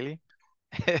with chili?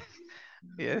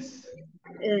 Yes.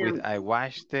 With Um, I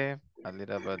washed it, a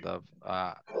little bit of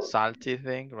salty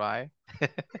thing, right?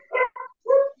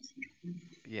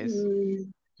 Yes.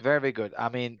 mm, Very good. I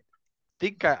mean,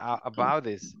 think about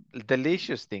this.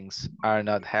 Delicious things are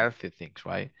not healthy things,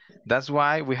 right? That's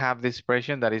why we have this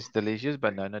expression that is delicious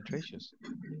but not nutritious.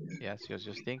 Yes,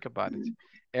 just think about it.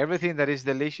 Everything that is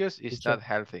delicious is Teacher. not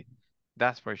healthy.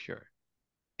 That's for sure.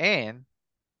 And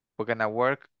we're gonna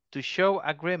work to show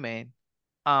agreement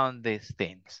on these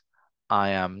things. I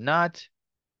am not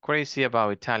crazy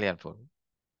about Italian food.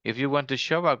 If you want to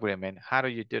show agreement, how do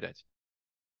you do that?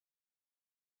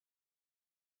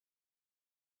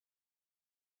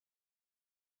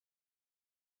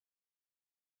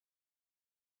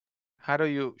 How do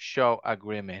you show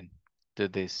agreement to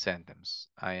this sentence?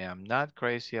 I am not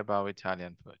crazy about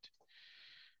Italian food.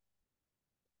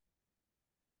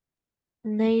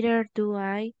 Neither do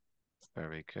I.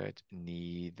 Very good.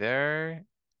 Neither.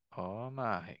 Oh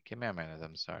my. Give me a minute.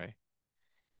 I'm sorry.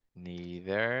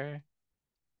 Neither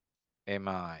am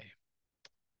I.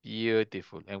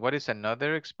 Beautiful. And what is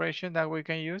another expression that we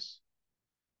can use?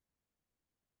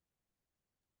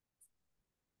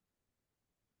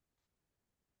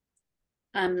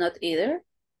 I'm not either.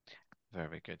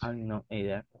 Very good. I'm not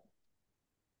either.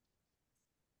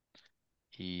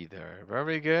 Either.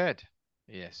 Very good.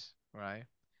 Yes, right.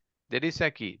 There is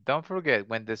a key. Don't forget,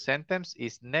 when the sentence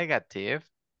is negative,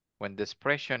 when the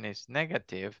expression is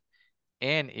negative,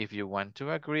 and if you want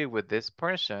to agree with this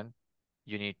person,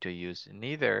 you need to use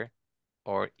neither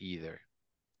or either.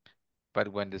 But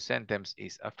when the sentence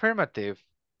is affirmative,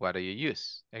 what do you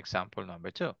use? Example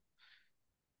number 2.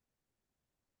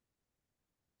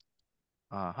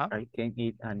 I can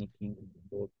eat anything,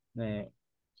 but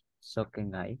so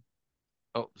can I.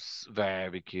 Oh,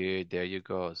 very good. There you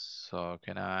go. So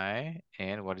can I.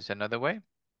 And what is another way?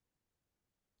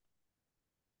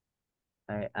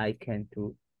 I can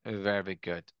too. Very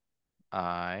good.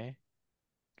 I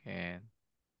can,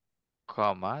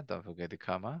 comma, don't forget the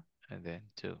comma, and then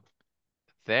 2.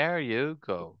 There you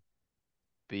go.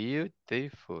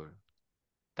 Beautiful.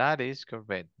 That is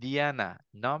correct. Diana,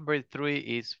 number 3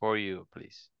 is for you,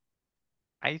 please.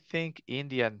 I think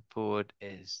Indian food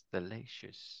is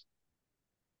delicious.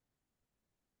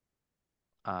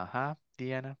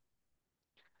 Diana.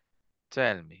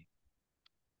 Tell me.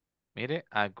 Mire,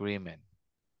 agreement.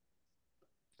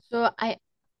 So I,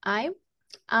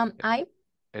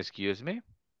 Excuse me?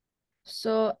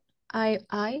 so I,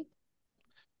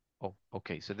 Oh,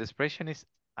 okay. So the expression is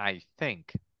I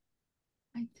think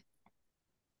I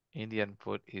Indian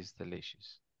food is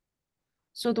delicious.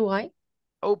 so do I.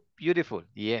 Oh, beautiful.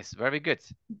 Yes, very good.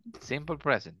 Simple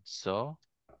present. So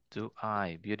do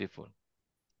I. Beautiful.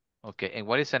 Okay, and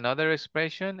what is another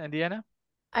expression, Diana?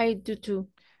 I do too.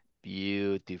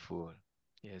 Beautiful.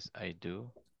 Yes, I do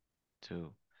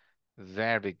too.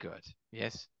 Very good.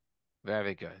 Yes,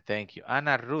 very good. Thank you.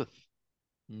 Ana Ruth,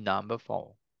 number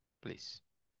 4, please.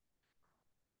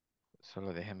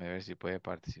 Solo déjeme ver si puede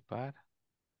participar.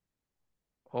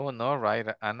 Oh, no, right,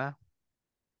 Ana?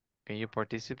 Can you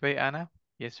participate, Ana?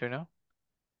 Yes or no?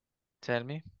 Tell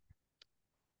me.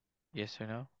 Yes or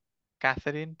no?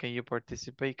 Catherine, can you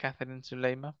participate, Catherine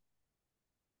Suleima?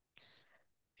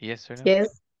 Yes or no?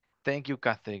 Yes. Thank you,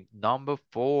 Catherine. Number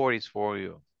 4 is for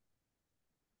you.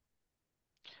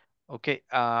 Okay,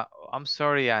 I'm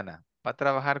sorry, Ana. Va a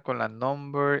trabajar con la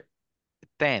number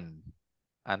 10.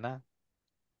 Ana,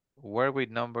 where with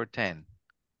number 10?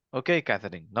 Okay,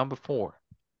 Catherine, number 4.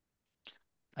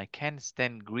 I can't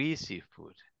stand greasy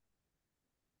food.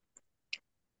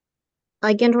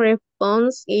 I can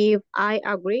respond if I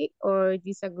agree or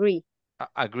disagree.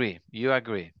 Agree. You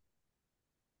agree.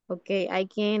 Okay, I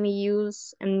can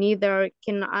use neither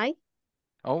can I.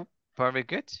 Oh, very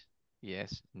good.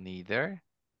 Yes, neither.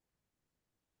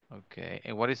 Okay,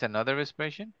 and what is another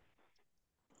expression?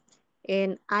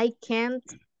 And I can't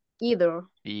either.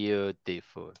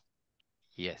 Beautiful.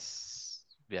 Yes,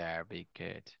 very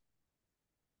good.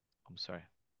 I'm sorry.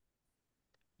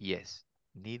 Yes,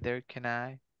 neither can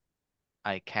I.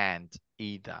 I can't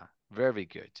either. Very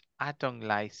good. I don't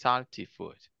like salty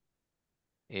food.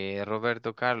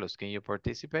 Roberto Carlos, can you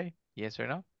participate? Yes or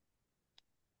no?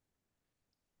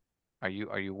 Are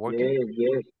you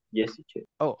working? Yes, teacher.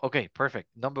 Oh, okay, perfect.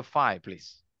 Number 5,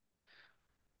 please.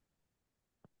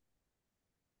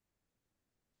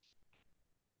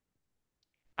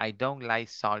 I don't like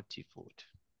salty food.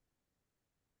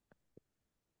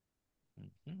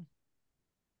 Mhm.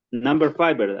 Number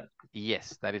 5, ¿verdad?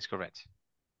 Yes, that is correct.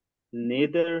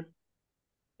 Neither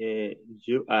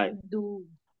do I. Do.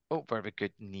 Oh, very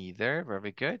good. Neither.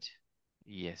 Very good.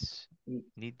 Yes.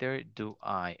 Neither do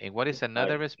I. And what is I.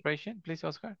 another expression, please,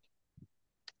 Oscar?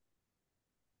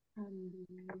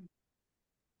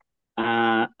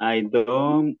 I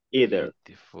don't either.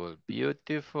 Beautiful.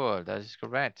 Beautiful. That is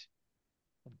correct.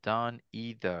 Don't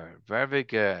either. Very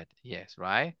good. Yes,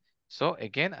 right? So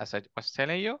again, as I was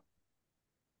telling you,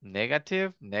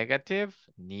 negative, negative,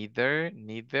 neither,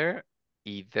 neither,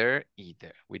 either,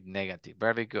 either, with negative.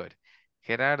 Very good.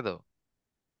 Gerardo,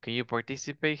 can you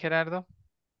participate, Gerardo?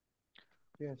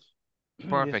 Yes. Yes,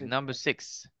 Perfect. I Number can.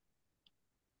 6.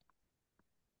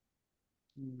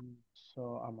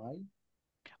 So am I?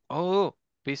 Oh,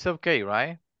 piece of cake,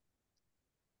 right?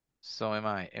 So am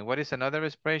I. And what is another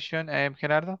expression,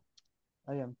 Gerardo?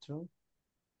 I am too.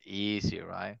 Easy,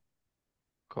 right?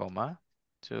 Comma,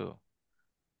 2.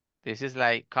 This is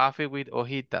like coffee with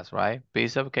hojitas, right?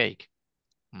 Piece of cake.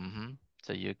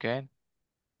 So you can.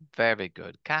 Very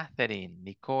good. Catherine,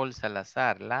 Nicole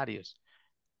Salazar, Larios.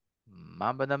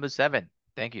 Mambo number 7.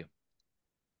 Thank you.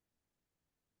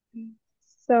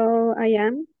 So I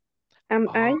am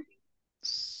I, Oh,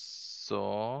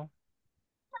 so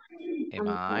am am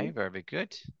I, I. Very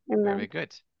good. am I, Very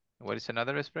good. What is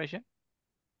another expression?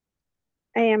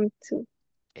 I am too.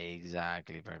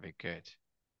 Exactly. Very good.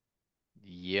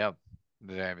 Yep,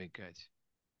 very good.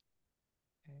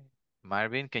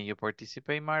 Marvin, can you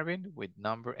participate, Marvin, with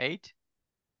number 8?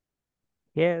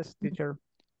 Yes, teacher.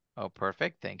 Oh,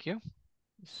 perfect. Thank you.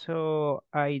 So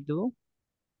I do,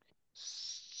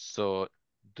 So,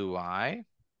 do I?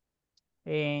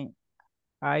 and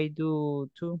I do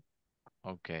too.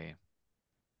 Okay.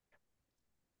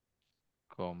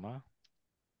 Comma,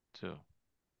 2.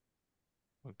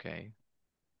 Okay.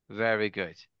 Very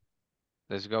good.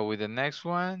 Let's go with the next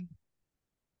one.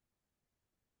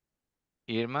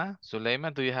 Irma,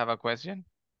 Suleiman, do you have a question?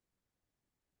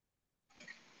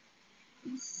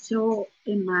 So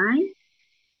am I?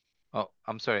 Oh,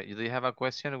 I'm sorry. Do you have a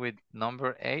question with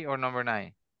number 8 or number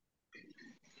 9?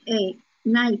 A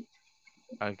night.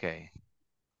 Okay.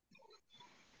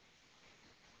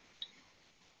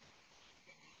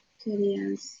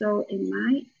 Sería so am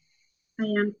I? I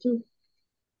am too.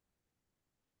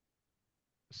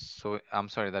 So, I'm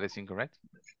sorry, that is incorrect.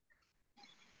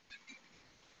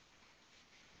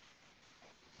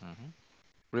 Mhm.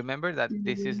 Remember that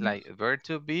this is like verb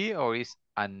to be or is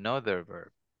another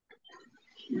verb.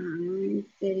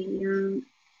 Sería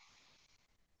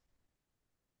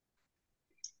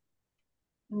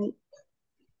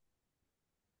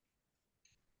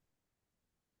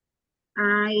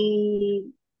I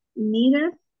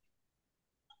neither.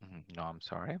 No, I'm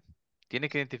sorry. Tiene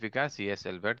que identificar si es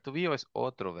el verb to be o es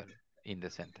otro verbo in the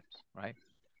sentence, right?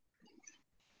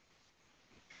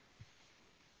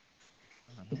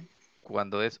 Ujú.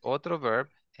 Cuando es otro verb,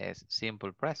 es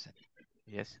simple present.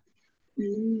 Yes.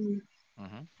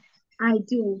 Ujú. I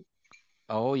do.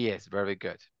 Oh, yes, very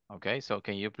good. Okay, so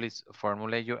can you please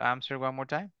formulate your answer one more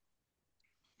time?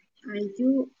 I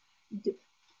do.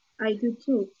 I do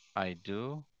too. I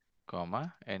do,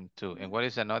 comma, and two. And what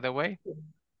is another way?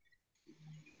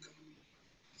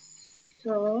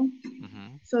 So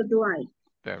Mhm. so do I.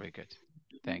 Very good.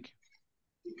 Thank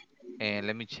you. And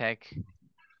let me check.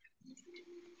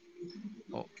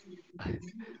 Oh,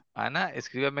 Ana,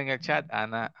 escríbame en el chat,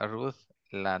 Ana Ruth,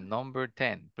 la number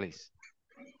 10, please.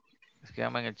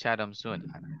 Escríbame en el chat soon,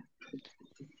 Ana.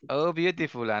 Oh,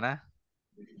 beautiful, Ana.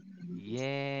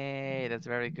 Yay, that's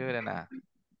very good, Ana.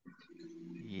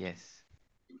 Yes.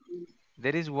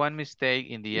 There is one mistake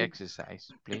in the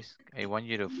exercise, please. I want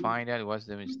you to find out what's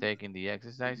the mistake in the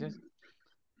exercises,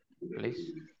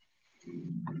 please.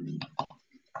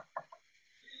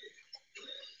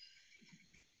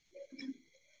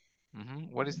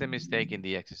 What is the mistake in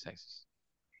the exercises?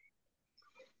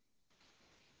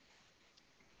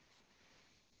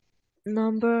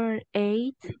 Number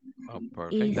 8 Oh,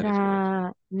 perfect. is That is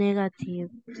correct. a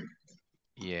negative.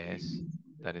 Yes,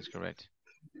 that is correct.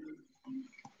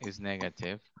 Is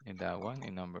negative in that one,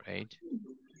 in number 8.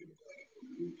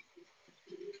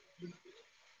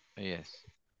 Yes.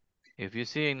 If you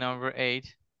see in number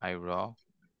 8, I wrote,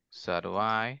 so do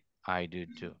I do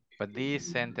too. But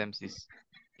this sentence is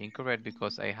incorrect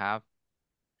because I have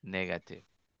negative.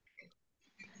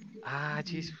 Ah,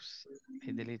 Jesus.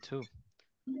 I delete two.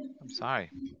 I'm sorry.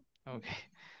 Okay.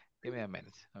 Give me a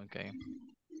minute. Okay.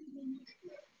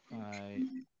 I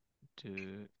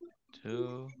do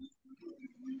too.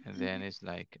 And then it's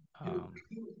like,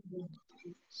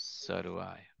 so do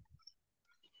I.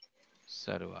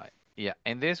 So do I. Yeah.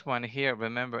 And this one here,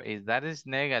 remember, is that is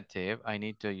negative. I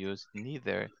need to use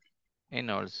neither and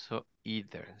also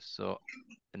either. So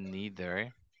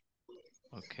neither.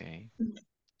 Okay.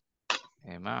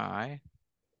 Am I?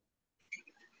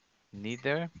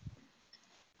 Neither.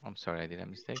 I'm sorry, I did a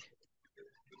mistake.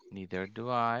 Neither do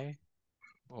I,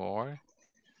 or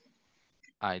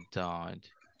I don't.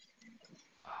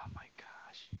 Oh my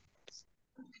gosh.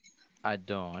 I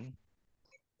don't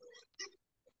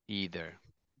either.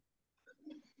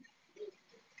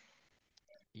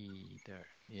 Either.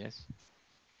 Yes.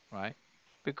 Right?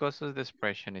 Because of the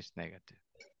expression is negative.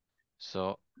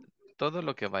 So, todo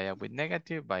lo que vaya with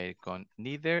negative va a ir con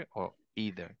neither or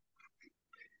either.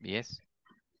 Yes.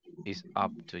 It's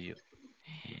up to you.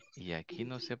 Y aquí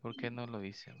no sé por qué no lo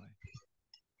hice.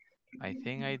 I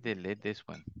think I delete this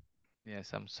one.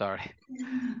 Yes, I'm sorry.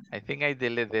 I think I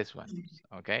delete this one.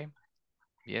 Okay.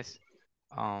 Yes.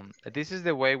 This is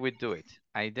the way we do it.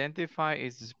 Identify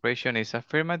if the expression is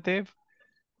affirmative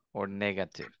or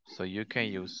negative. So you can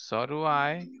use so do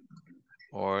I,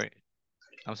 or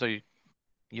I'm sorry,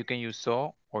 you can use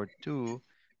so or to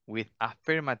with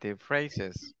affirmative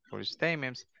phrases or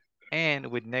statements, and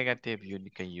with negative you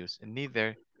can use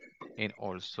neither and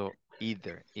also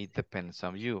either. It depends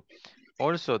on you.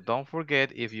 Also, don't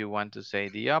forget if you want to say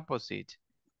the opposite,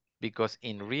 because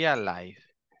in real life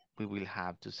we will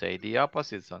have to say the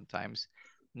opposite sometimes,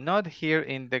 not here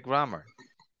in the grammar.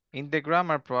 In the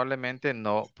grammar probablemente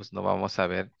no, pues no vamos a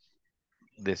ver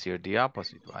decir the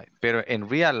opposite, right? Pero en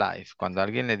real life, cuando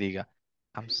alguien le diga,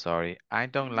 I'm sorry, I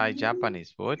don't like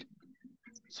Japanese food,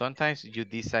 sometimes you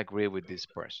disagree with this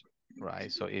person,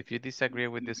 right? So if you disagree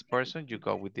with this person, you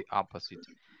go with the opposite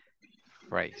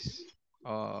phrase.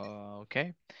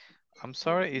 Okay. I'm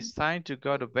sorry, it's time to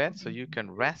go to bed so you can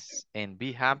rest and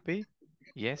be happy.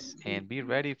 Yes, and be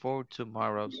ready for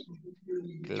tomorrow's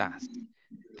class.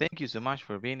 Thank you so much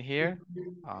for being here.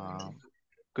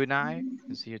 Good night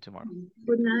and see you tomorrow.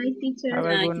 Good night, teacher. Have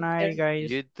a good night, guys.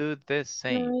 You do the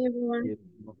same. Bye, everyone.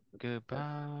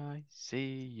 Goodbye.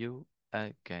 See you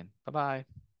again. Bye-bye.